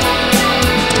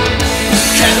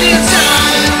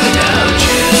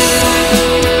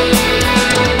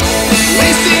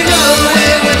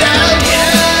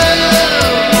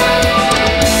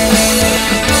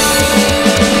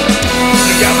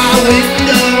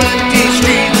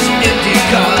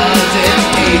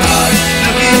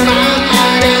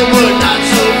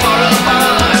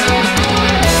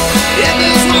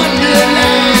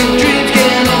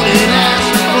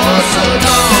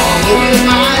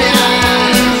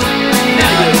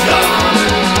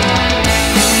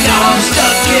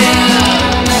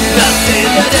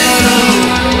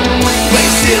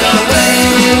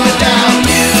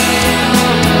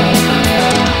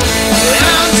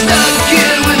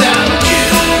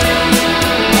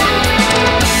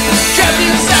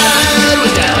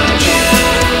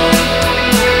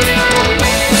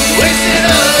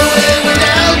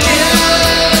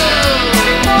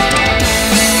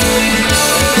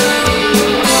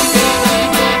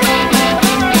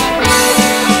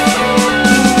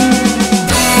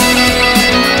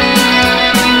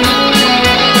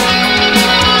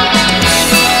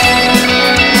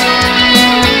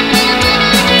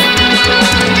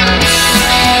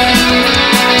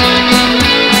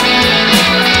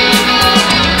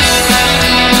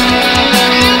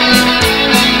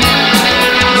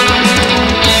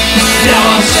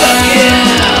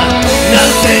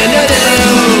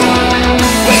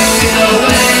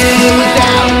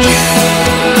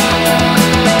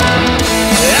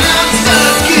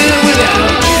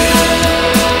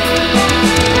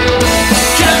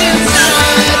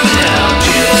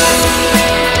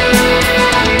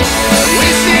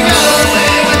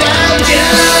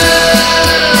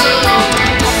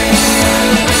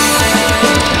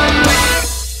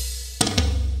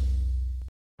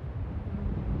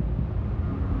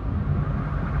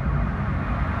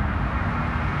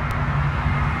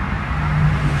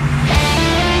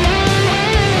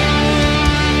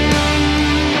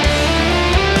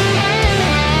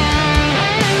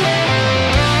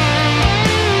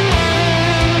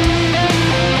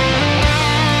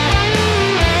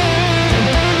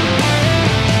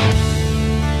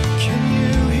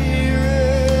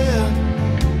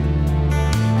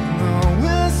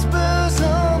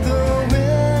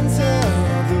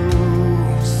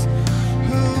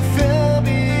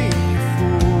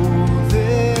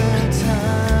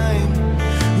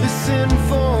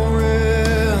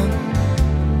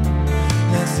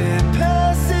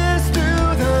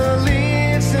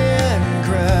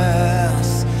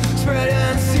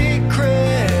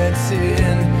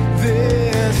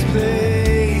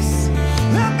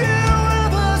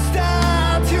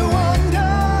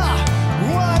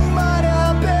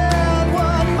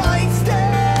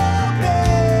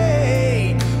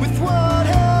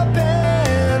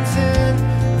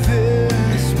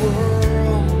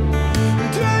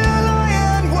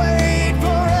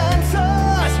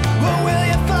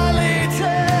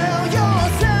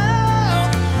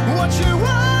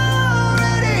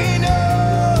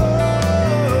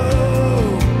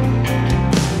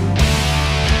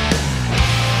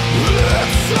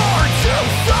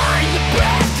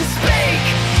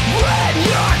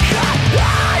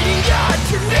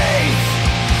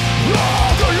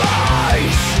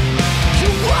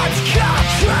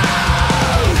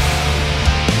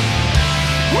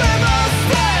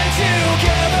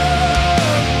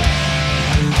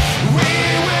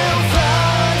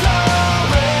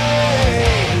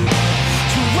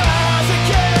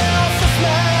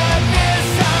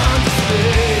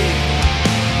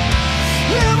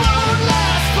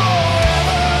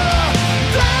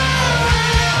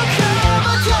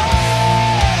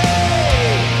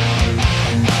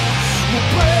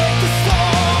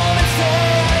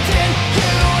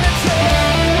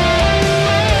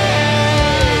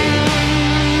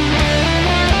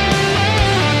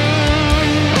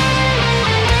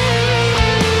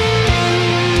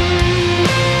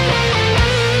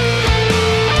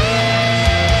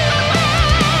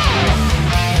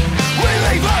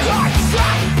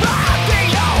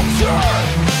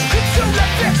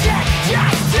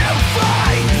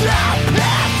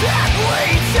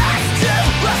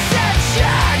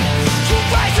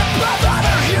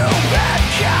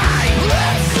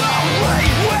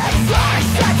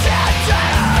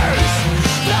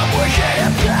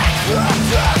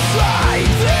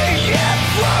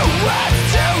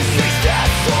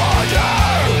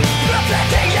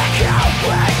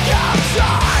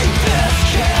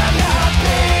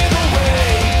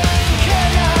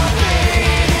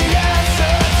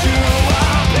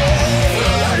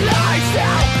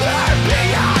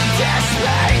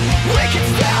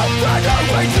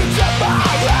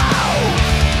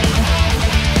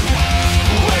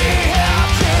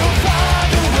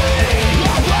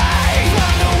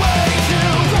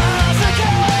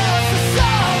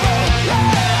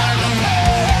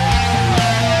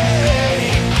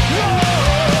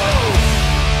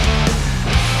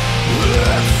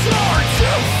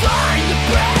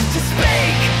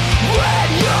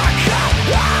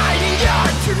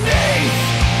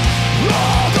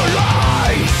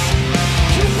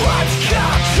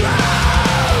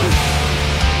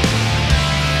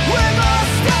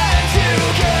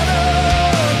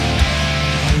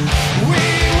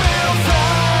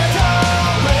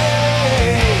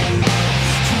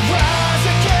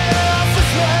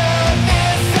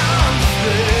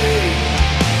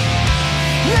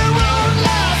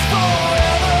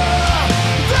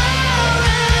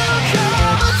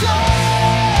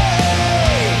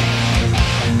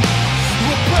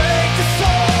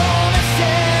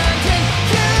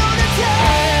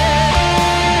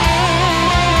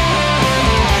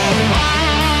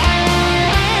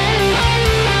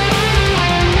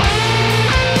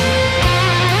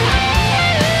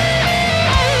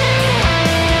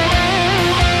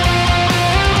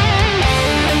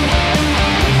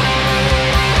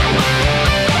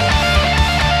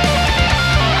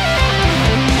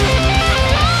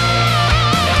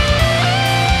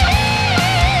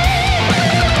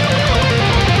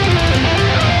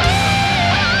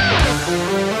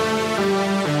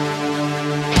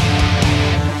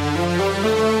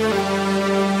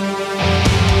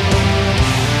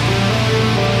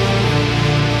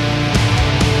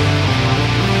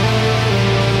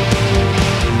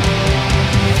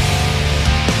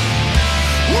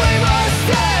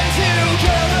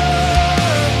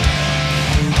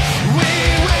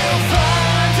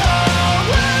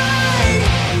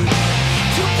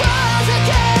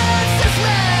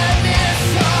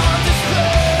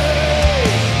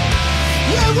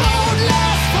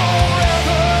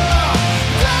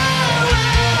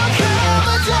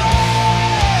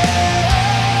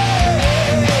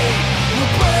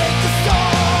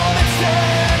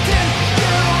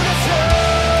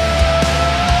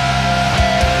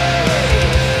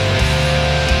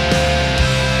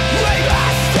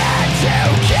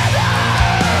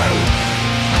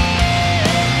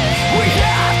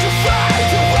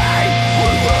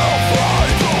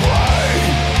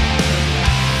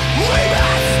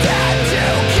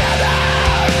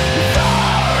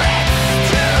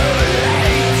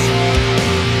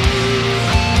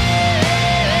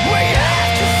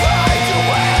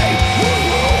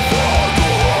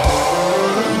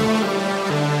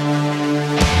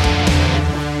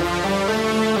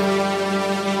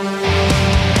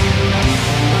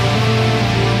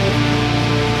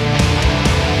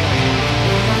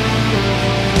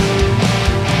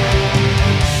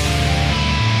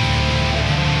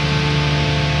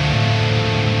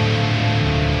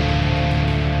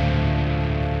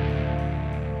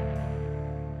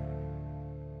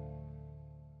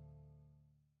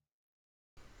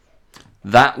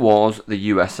 That was the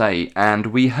USA, and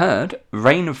we heard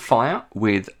Rain of Fire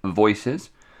with Voices,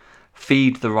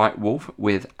 Feed the Right Wolf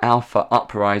with Alpha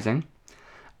Uprising,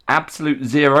 Absolute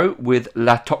Zero with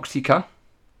La Toxica,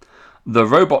 The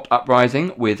Robot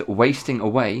Uprising with Wasting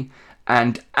Away,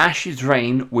 and Ash's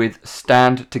Rain with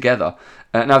Stand Together.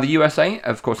 Now the USA,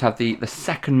 of course, have the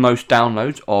second most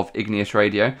downloads of Igneous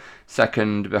Radio,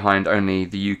 second behind only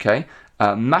the UK.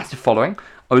 Massive following.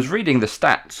 I was reading the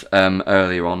stats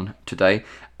earlier on today,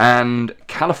 and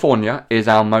California is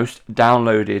our most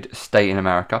downloaded state in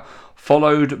America,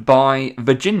 followed by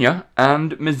Virginia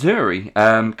and Missouri.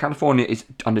 California is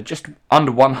just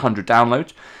under 100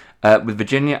 downloads, with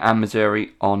Virginia and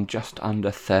Missouri on just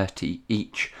under 30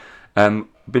 each.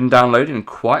 Been downloaded in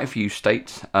quite a few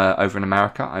states over in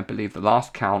America. I believe the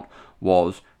last count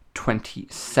was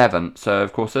 27. So,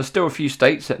 of course, there's still a few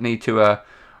states that need to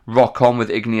rock on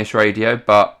with Igneous Radio,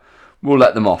 but we'll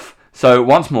let them off. So,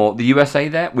 once more, the USA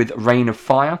there with Rain of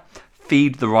Fire,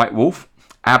 Feed the Right Wolf,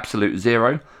 Absolute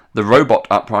Zero, The Robot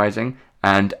Uprising,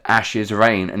 and Ash's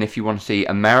Rain. And if you want to see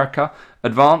America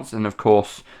advance, and of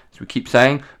course, as we keep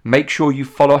saying, make sure you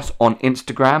follow us on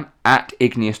Instagram at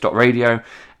igneous.radio.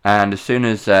 And as soon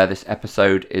as this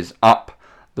episode is up,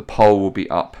 the poll will be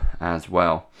up as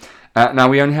well. Now,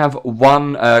 we only have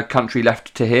one country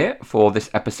left to hear for this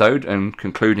episode and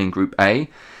concluding Group A.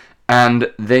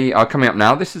 And they are coming up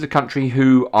now. This is a country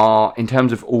who are, in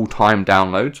terms of all-time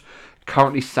downloads,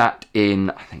 currently sat in,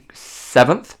 I think,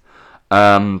 7th.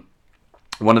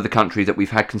 One of the countries that we've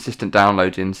had consistent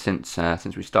downloads in since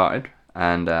we started.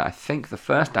 And I think the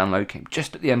first download came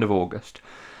just at the end of August.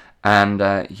 And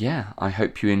I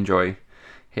hope you enjoy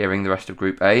hearing the rest of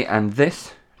Group A. And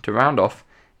this, to round off,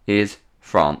 is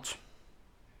France.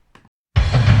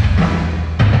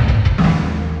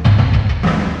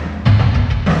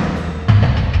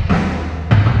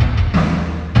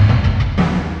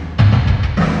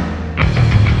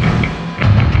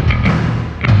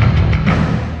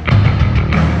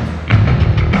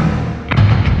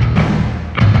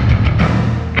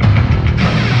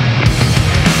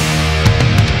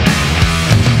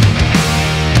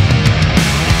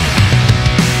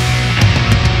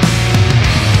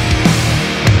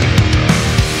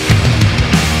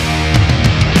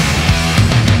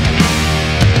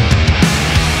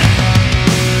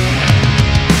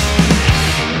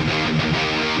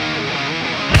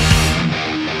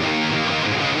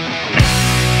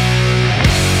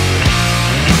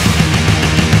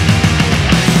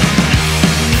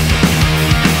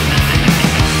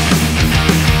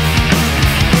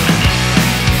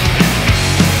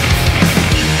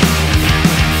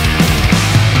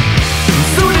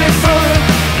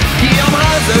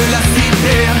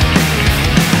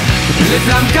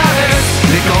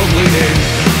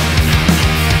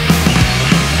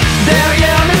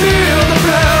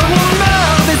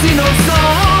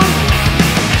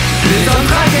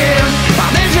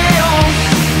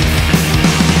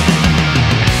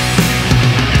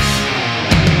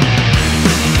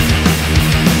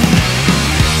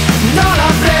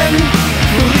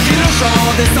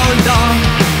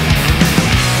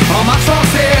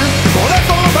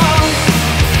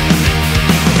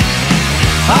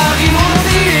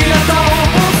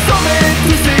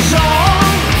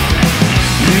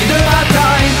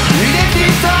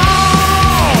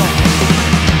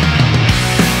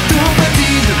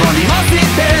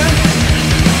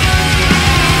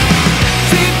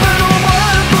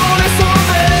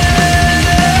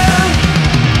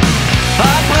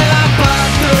 Après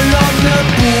l'impact, l'homme ne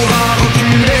pourra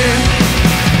reculer.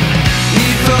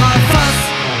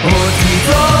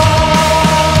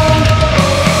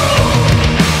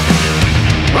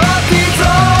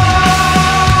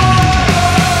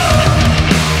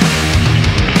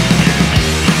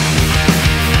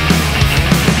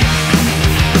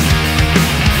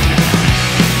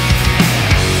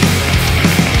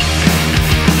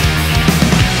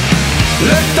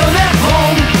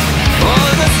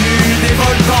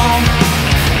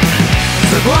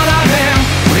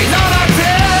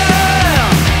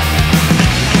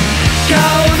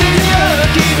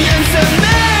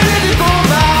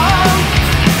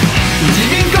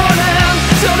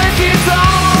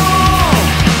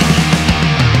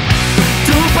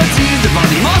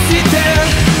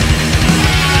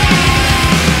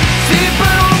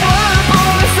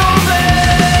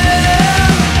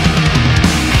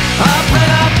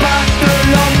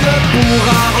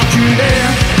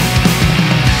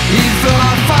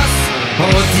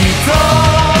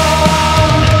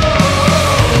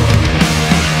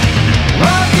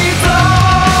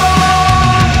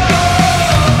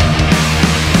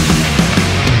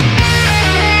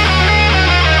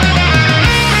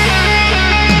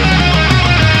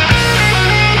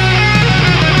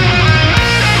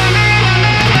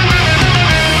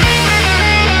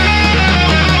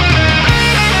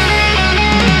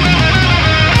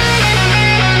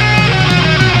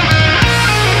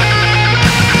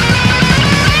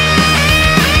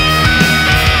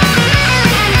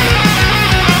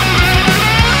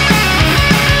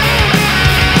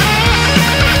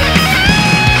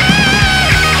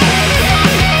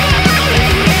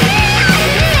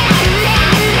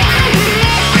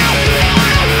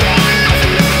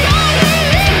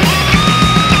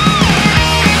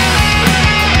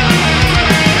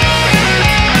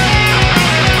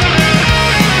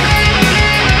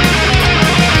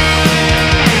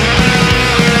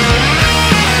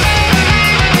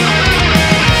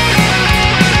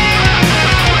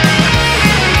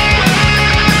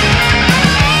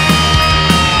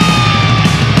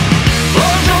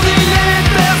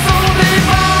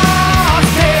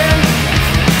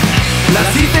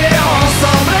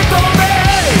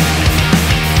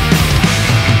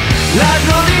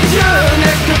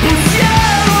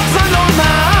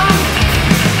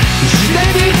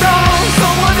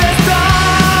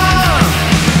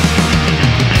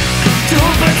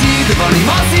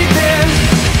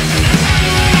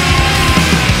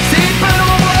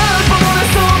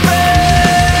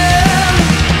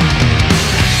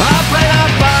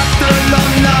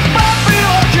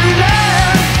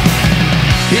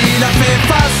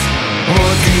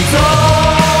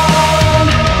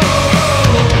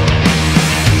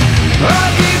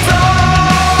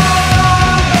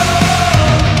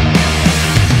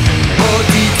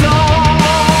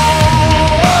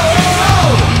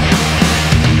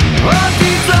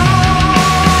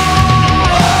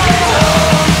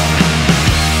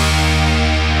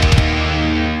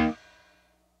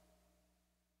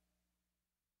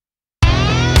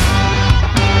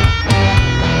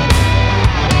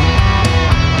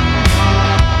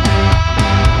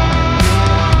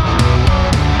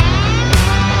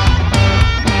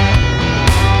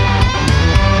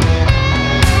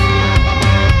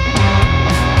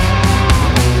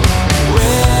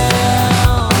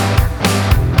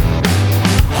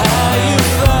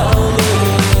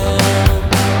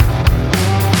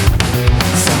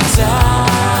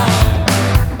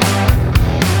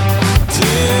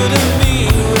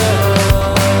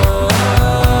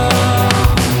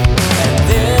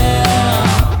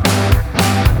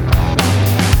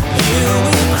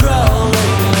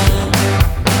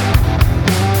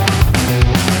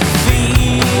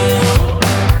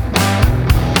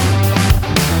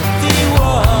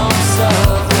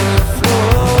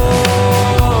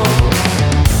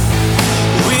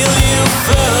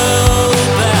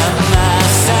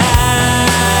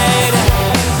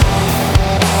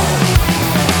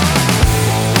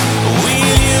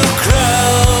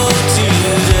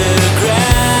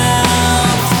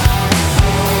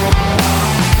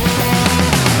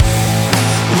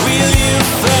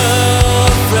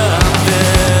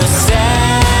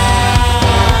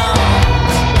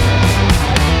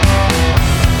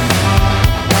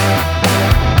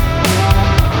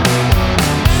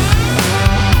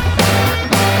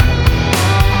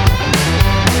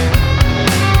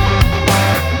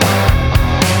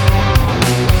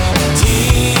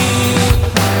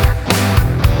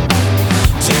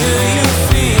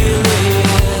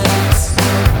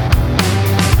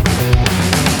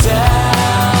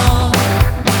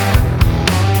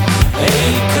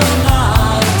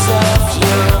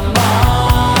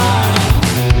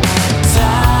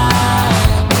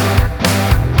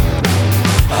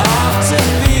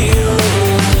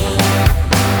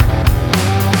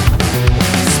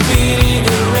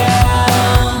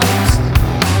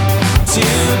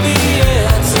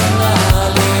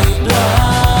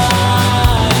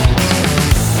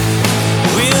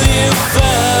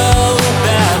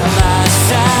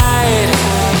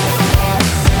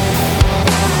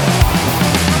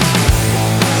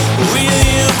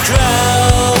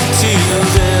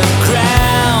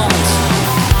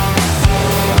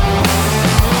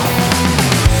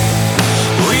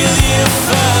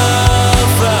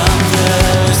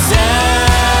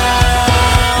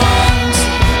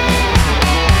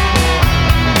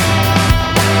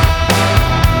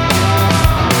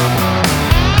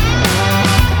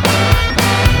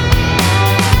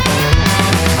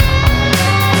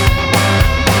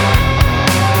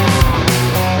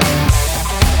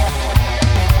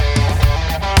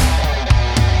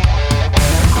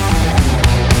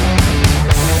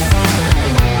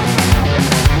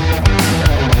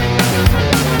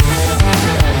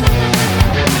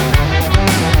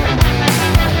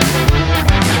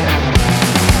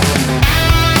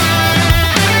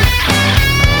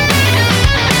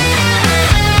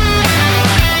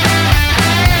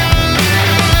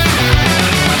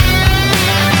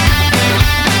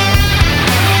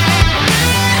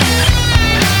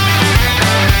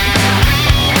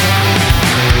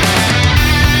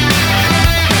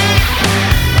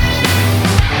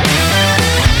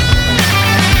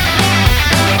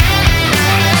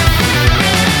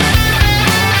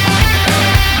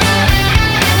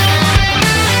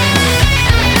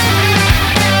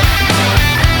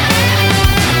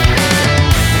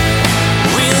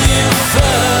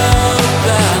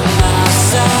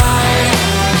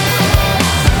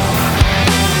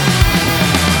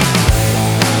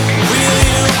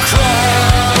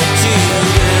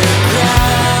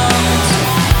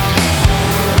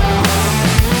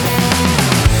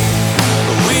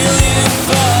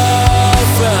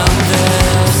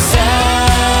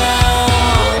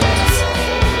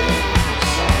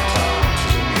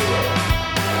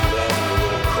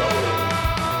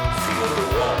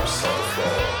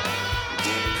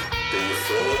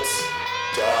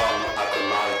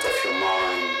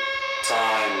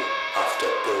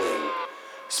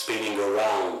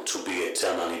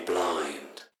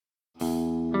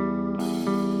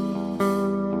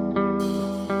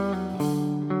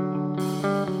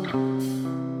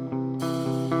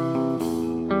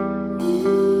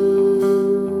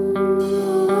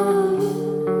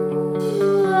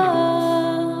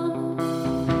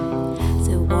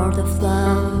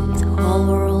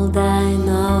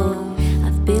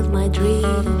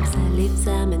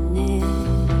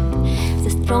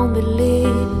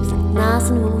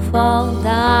 fall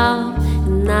down,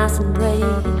 and nice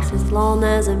embrace as long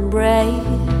as I'm brave.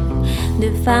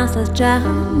 Defenseless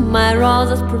gem, my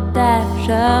rose's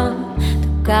protection to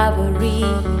cover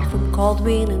it from cold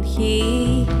wind and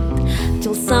heat.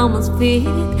 Till someone's feet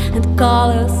and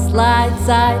colors slide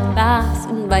side past,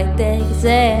 and by takes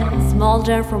a small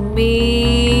gem from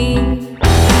me.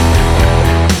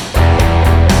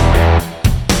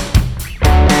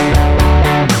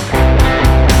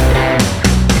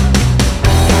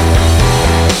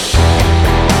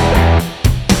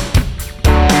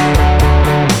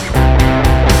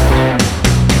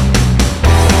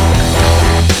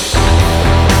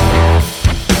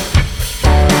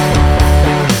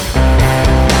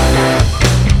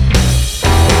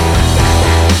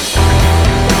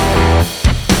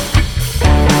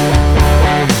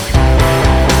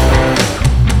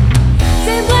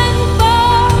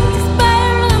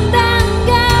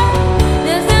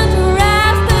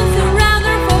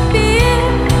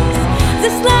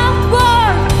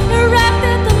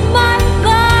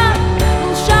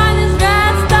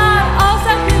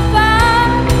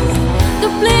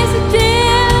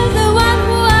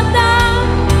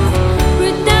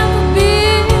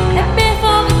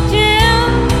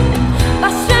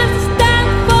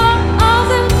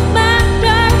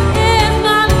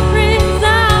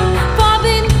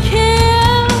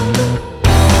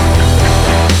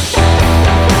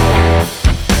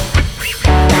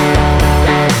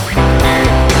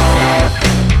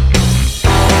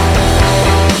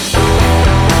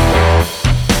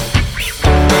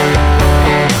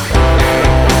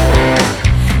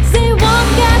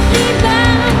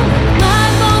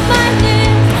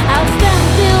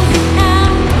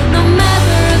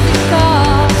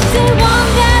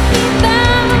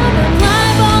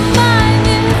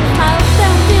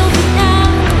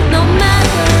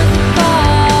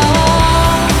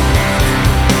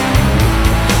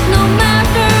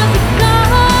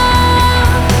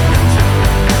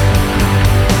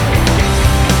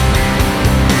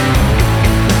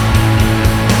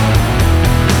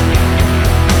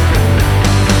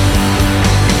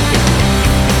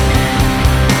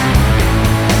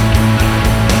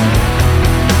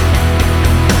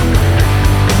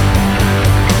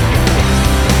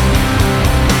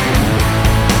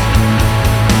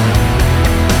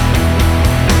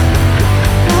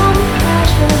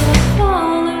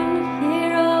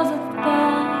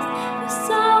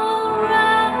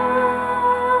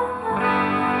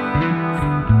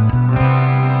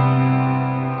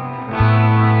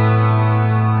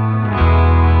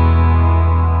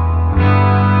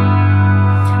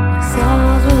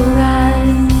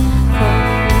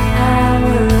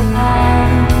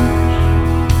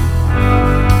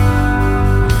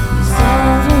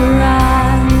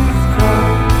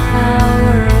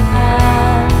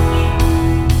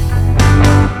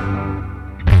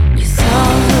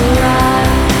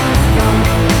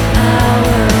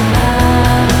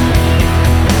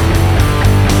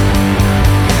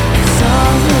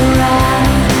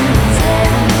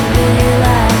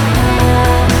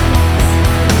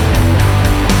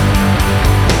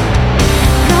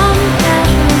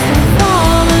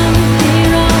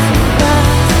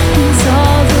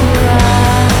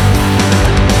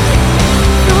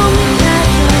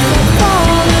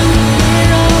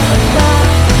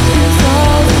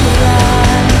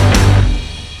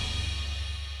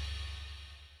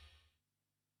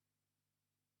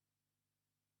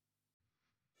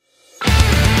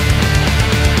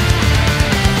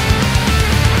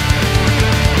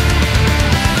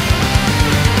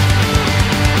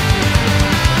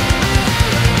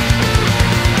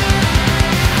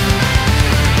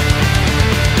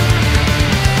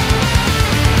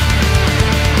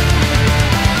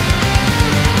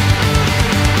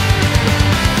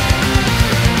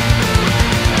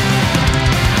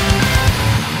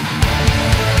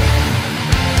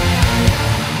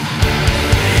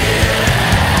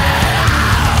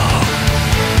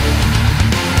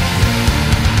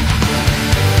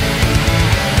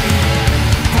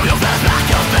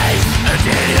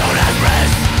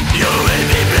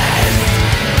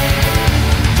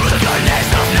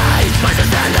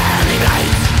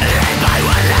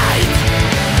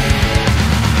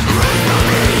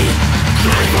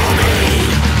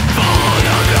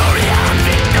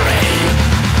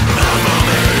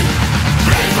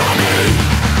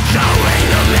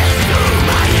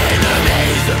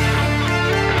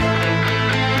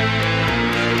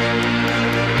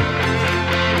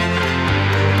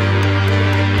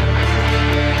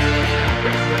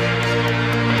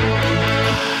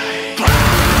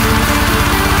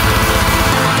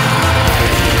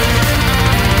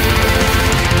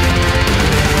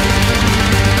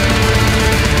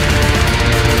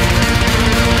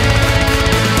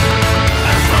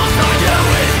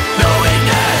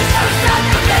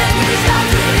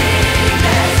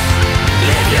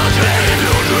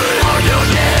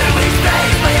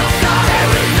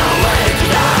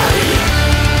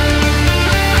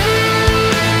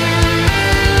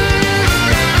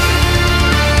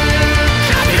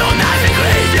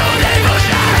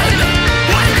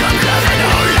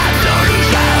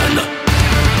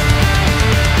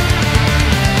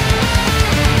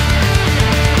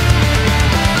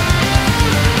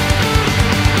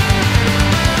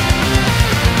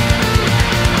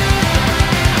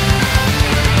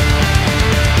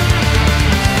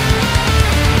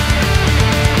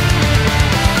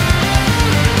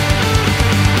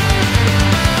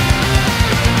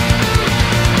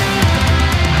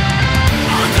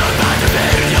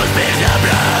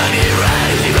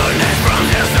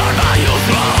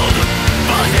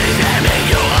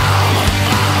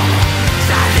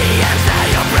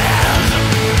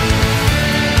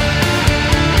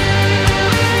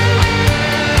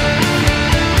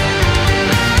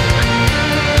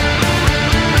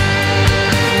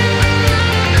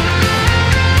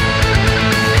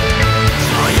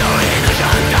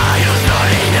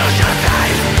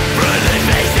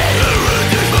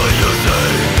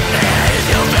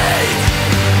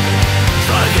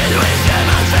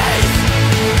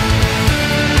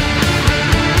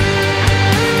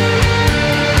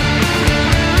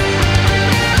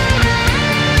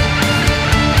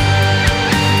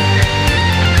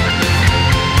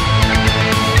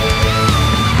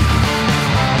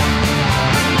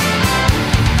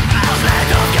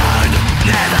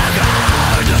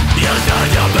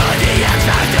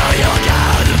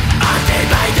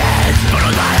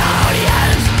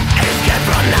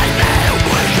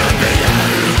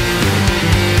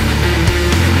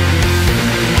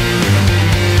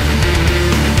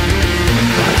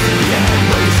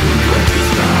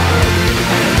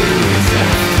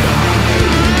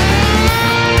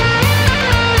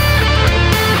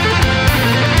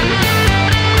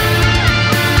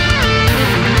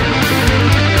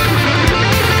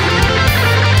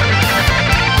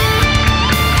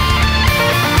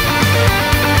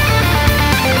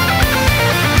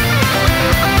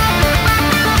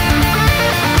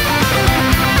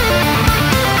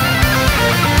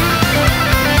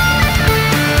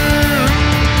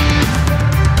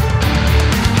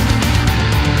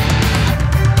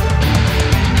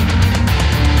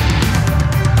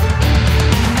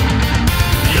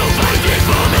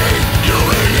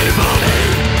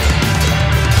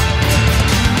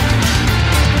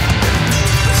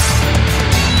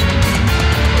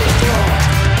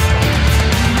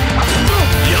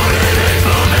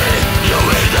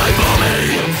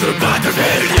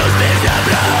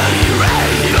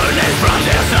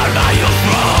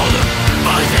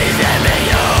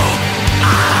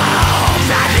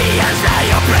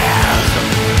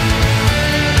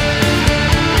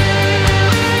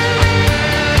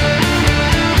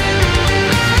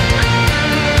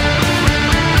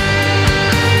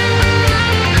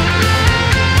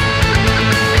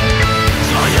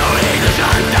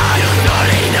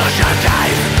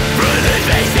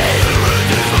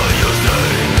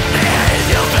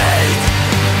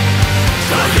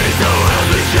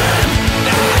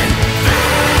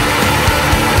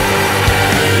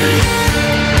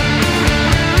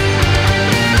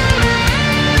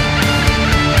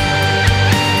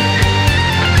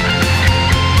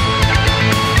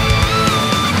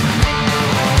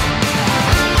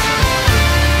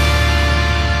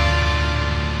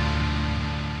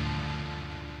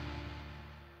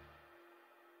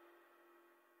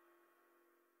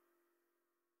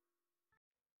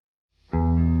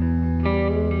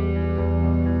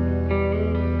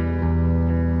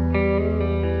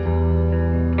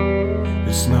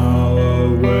 It's now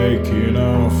waking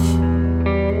off.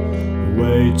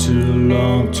 Way too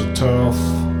long, too tough.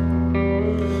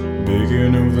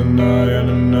 Beginning of the night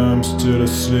and I'm still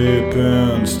asleep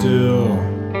and still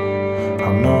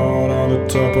I'm not on the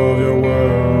top of your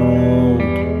world.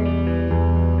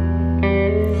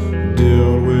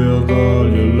 Deal with all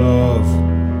your love.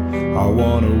 I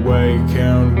wanna wake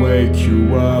and wake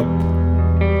you up.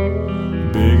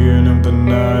 Beginning of the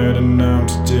night and I'm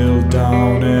still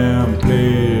down and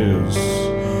please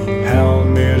help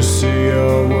me to see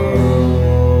your world.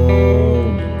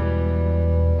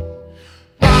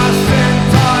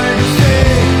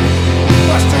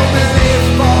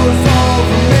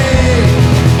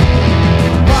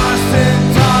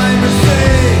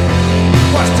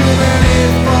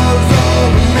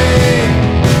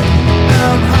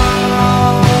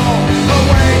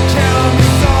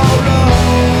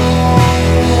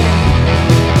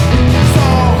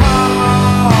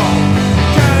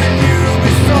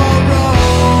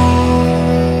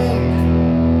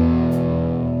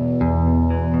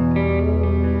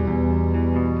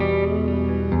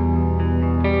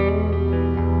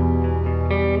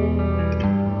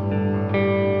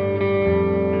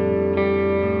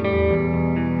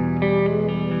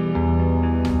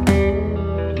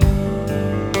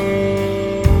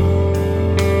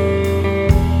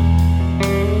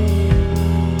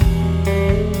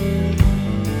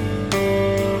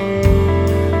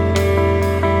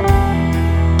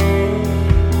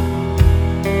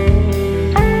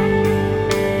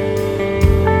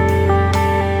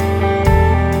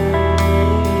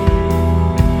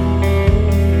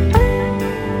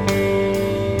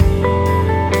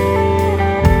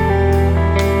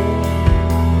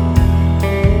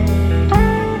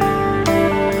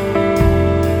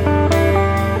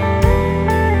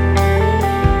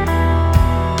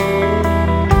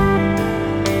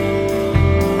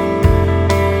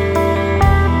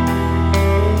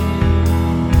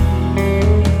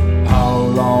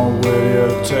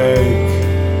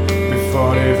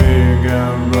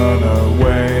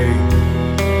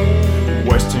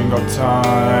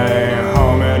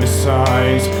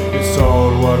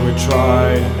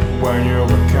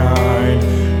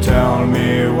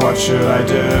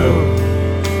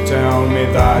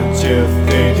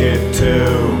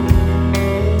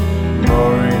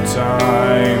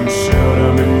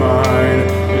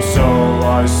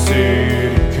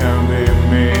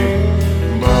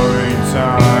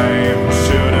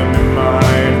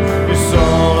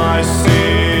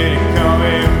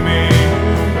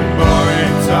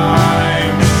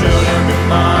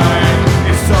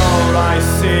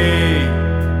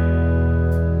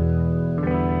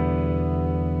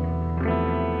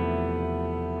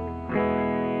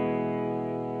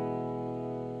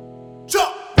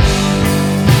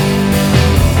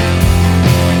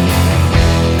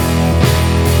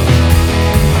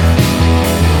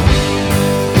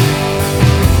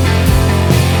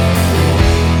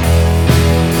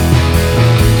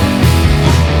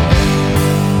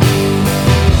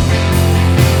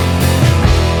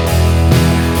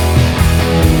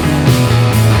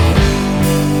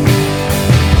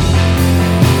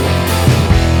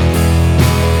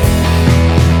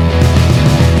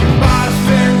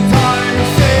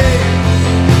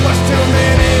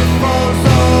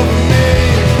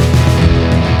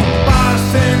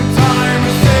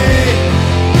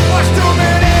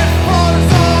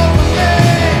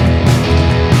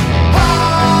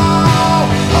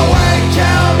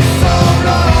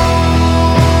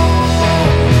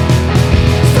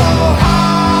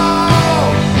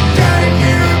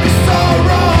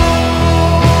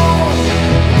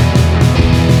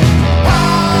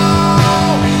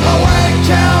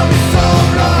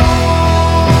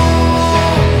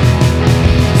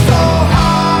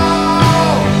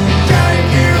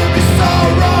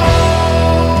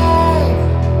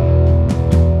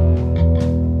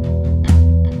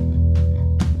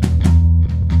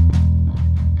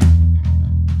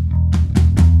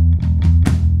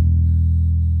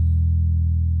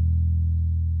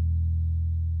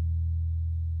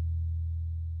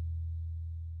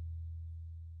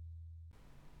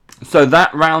 So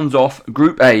that rounds off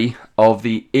Group A of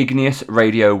the Igneous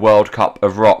Radio World Cup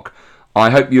of Rock.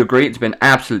 I hope you agree, it's been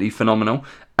absolutely phenomenal.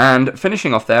 And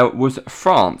finishing off there was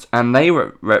France, and they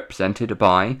were represented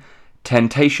by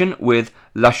Temptation with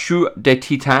La Chute des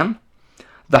Titans,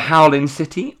 The Howling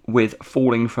City with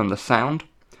Falling from the Sound,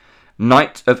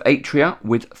 Knights of Atria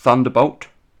with Thunderbolt,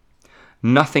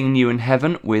 Nothing New in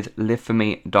Heaven with Live For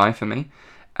Me, Die For Me,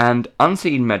 and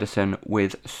Unseen Medicine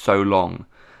with So Long.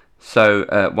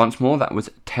 So once more, that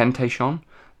was Temptation,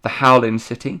 The Howling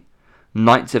City,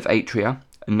 Knights of Atria,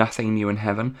 Nothing New in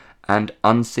Heaven, and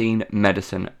Unseen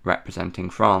Medicine representing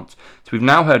France. So we've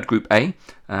now heard Group A,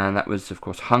 and that was, of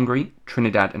course, Hungary,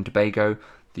 Trinidad and Tobago,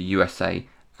 the USA,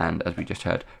 and, as we just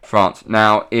heard, France.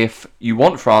 Now, if you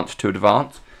want France to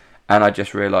advance, and I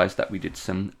just realised that we did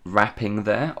some rapping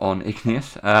there on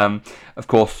Igneous, of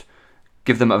course,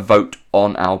 give them a vote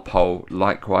on our poll.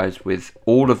 Likewise, with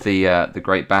all of the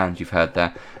great bands you've heard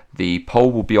there, the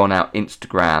poll will be on our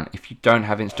Instagram. If you don't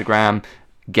have Instagram,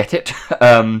 get it.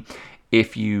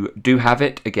 If you do have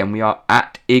it, again, we are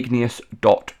at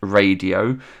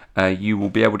igneous.radio. You will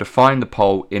be able to find the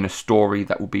poll in a story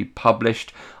that will be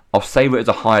published. I'll save it as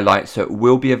a highlight, so it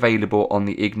will be available on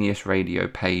the Igneous Radio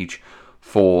page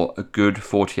for a good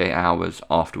 48 hours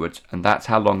afterwards, and that's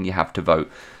how long you have to vote.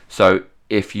 So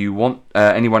if you want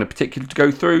anyone in particular to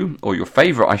go through, or your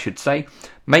favourite, I should say,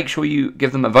 make sure you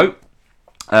give them a vote.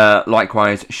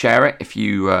 Likewise, share it if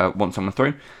you want someone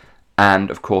through.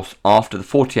 And, of course, after the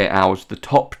 48 hours, the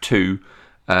top two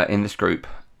in this group,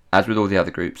 as with all the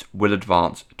other groups, will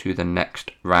advance to the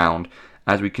next round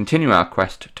as we continue our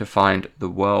quest to find the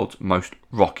world's most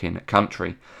rockin'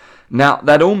 country. Now,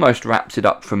 that almost wraps it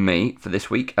up from me for this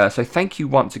week. So thank you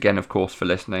once again, of course, for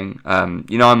listening.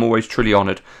 I'm always truly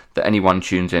honoured that anyone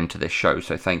tunes into this show,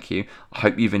 so thank you. I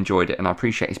hope you've enjoyed it, and I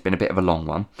appreciate it's been a bit of a long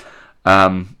one,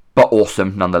 but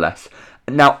awesome nonetheless.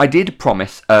 Now, I did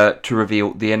promise to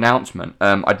reveal the announcement.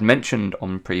 I'd mentioned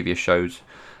on previous shows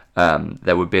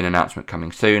there would be an announcement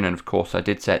coming soon, and of course I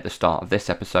did say at the start of this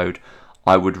episode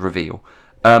I would reveal.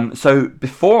 So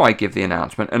before I give the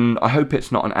announcement, and I hope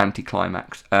it's not an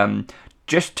anticlimax,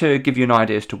 just to give you an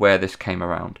idea as to where this came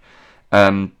around.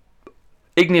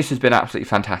 Igneous has been absolutely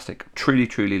fantastic. Truly,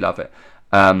 truly love it.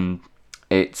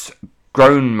 It's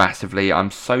grown massively.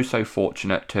 I'm so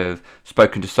fortunate to have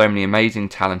spoken to so many amazing,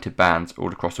 talented bands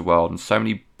all across the world, and so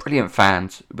many brilliant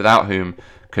fans, without whom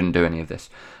couldn't do any of this.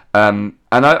 And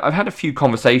I've had a few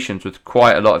conversations with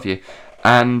quite a lot of you,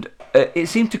 and it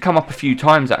seemed to come up a few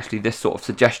times, actually, this sort of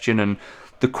suggestion, and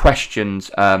the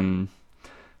questions have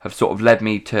sort of led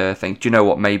me to think, do you know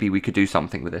what, maybe we could do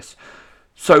something with this.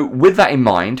 So with that in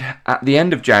mind, at the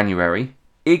end of January,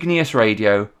 Igneous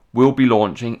Radio will be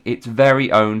launching its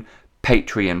very own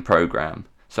Patreon program.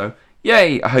 So,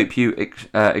 yay, I hope you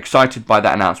excited by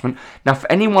that announcement. Now,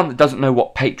 for anyone that doesn't know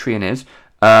what Patreon is,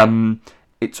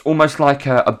 it's almost like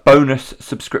a bonus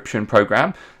subscription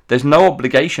program. There's no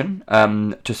obligation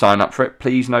to sign up for it.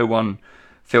 Please, no one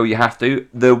feel you have to.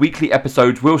 The weekly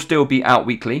episodes will still be out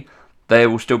weekly. There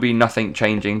will still be nothing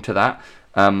changing to that.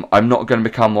 I'm not going to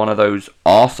become one of those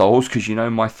arseholes, because you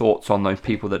know my thoughts on those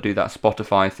people that do that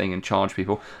Spotify thing and charge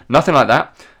people. Nothing like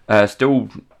that. Still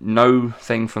no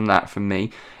thing from that from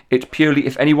me. It's purely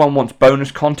if anyone wants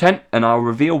bonus content, and I'll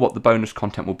reveal what the bonus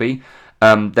content will be,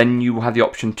 then you will have the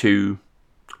option to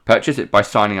purchase it by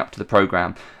signing up to the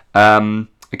program.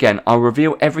 Again, I'll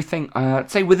reveal everything, I'd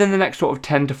say within the next sort of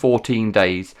 10 to 14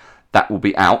 days that will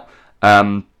be out.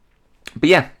 But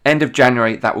yeah, end of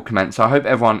January that will commence. So I hope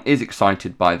everyone is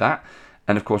excited by that.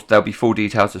 And of course there'll be full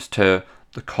details as to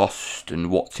the cost and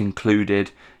what's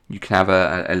included. You can have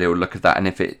a little look at that, and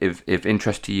if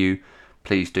interest to you,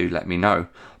 please do let me know.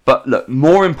 But look,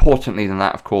 more importantly than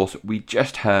that, of course, we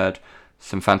just heard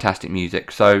some fantastic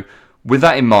music. So with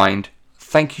that in mind,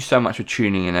 thank you so much for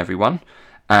tuning in, everyone.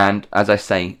 And as I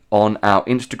say, on our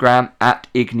Instagram at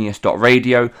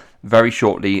igneous.radio, very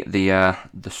shortly the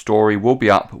story will be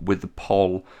up with the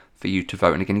poll for you to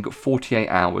vote. And again, you've got 48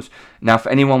 hours. Now, for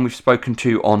anyone we've spoken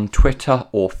to on Twitter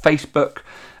or Facebook,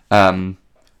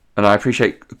 and I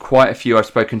appreciate quite a few I've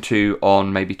spoken to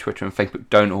on maybe Twitter and Facebook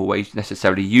don't always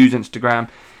necessarily use Instagram.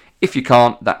 If you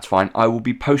can't, that's fine. I will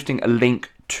be posting a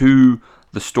link to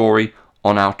the story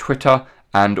on our Twitter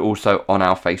and also on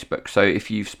our Facebook. So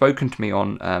if you've spoken to me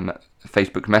on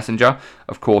Facebook Messenger,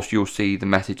 of course you'll see the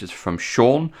messages from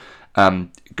Sean.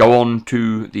 Go on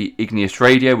to the Igneous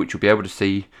Radio, which you'll be able to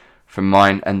see from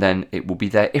mine, and then it will be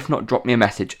there. If not, drop me a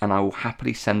message and I will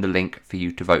happily send the link for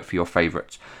you to vote for your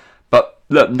favourites. But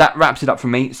look, that wraps it up for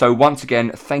me. So once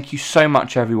again, thank you so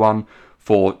much, everyone,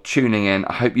 for tuning in.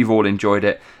 I hope you've all enjoyed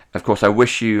it. Of course, I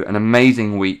wish you an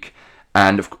amazing week.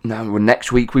 And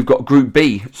next week we've got Group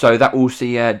B. So that will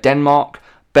see Denmark,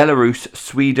 Belarus,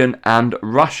 Sweden and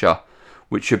Russia,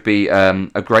 which should be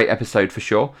a great episode for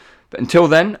sure. But until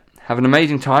then, have an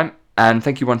amazing time. And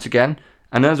thank you once again.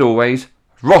 And as always,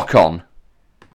 rock on.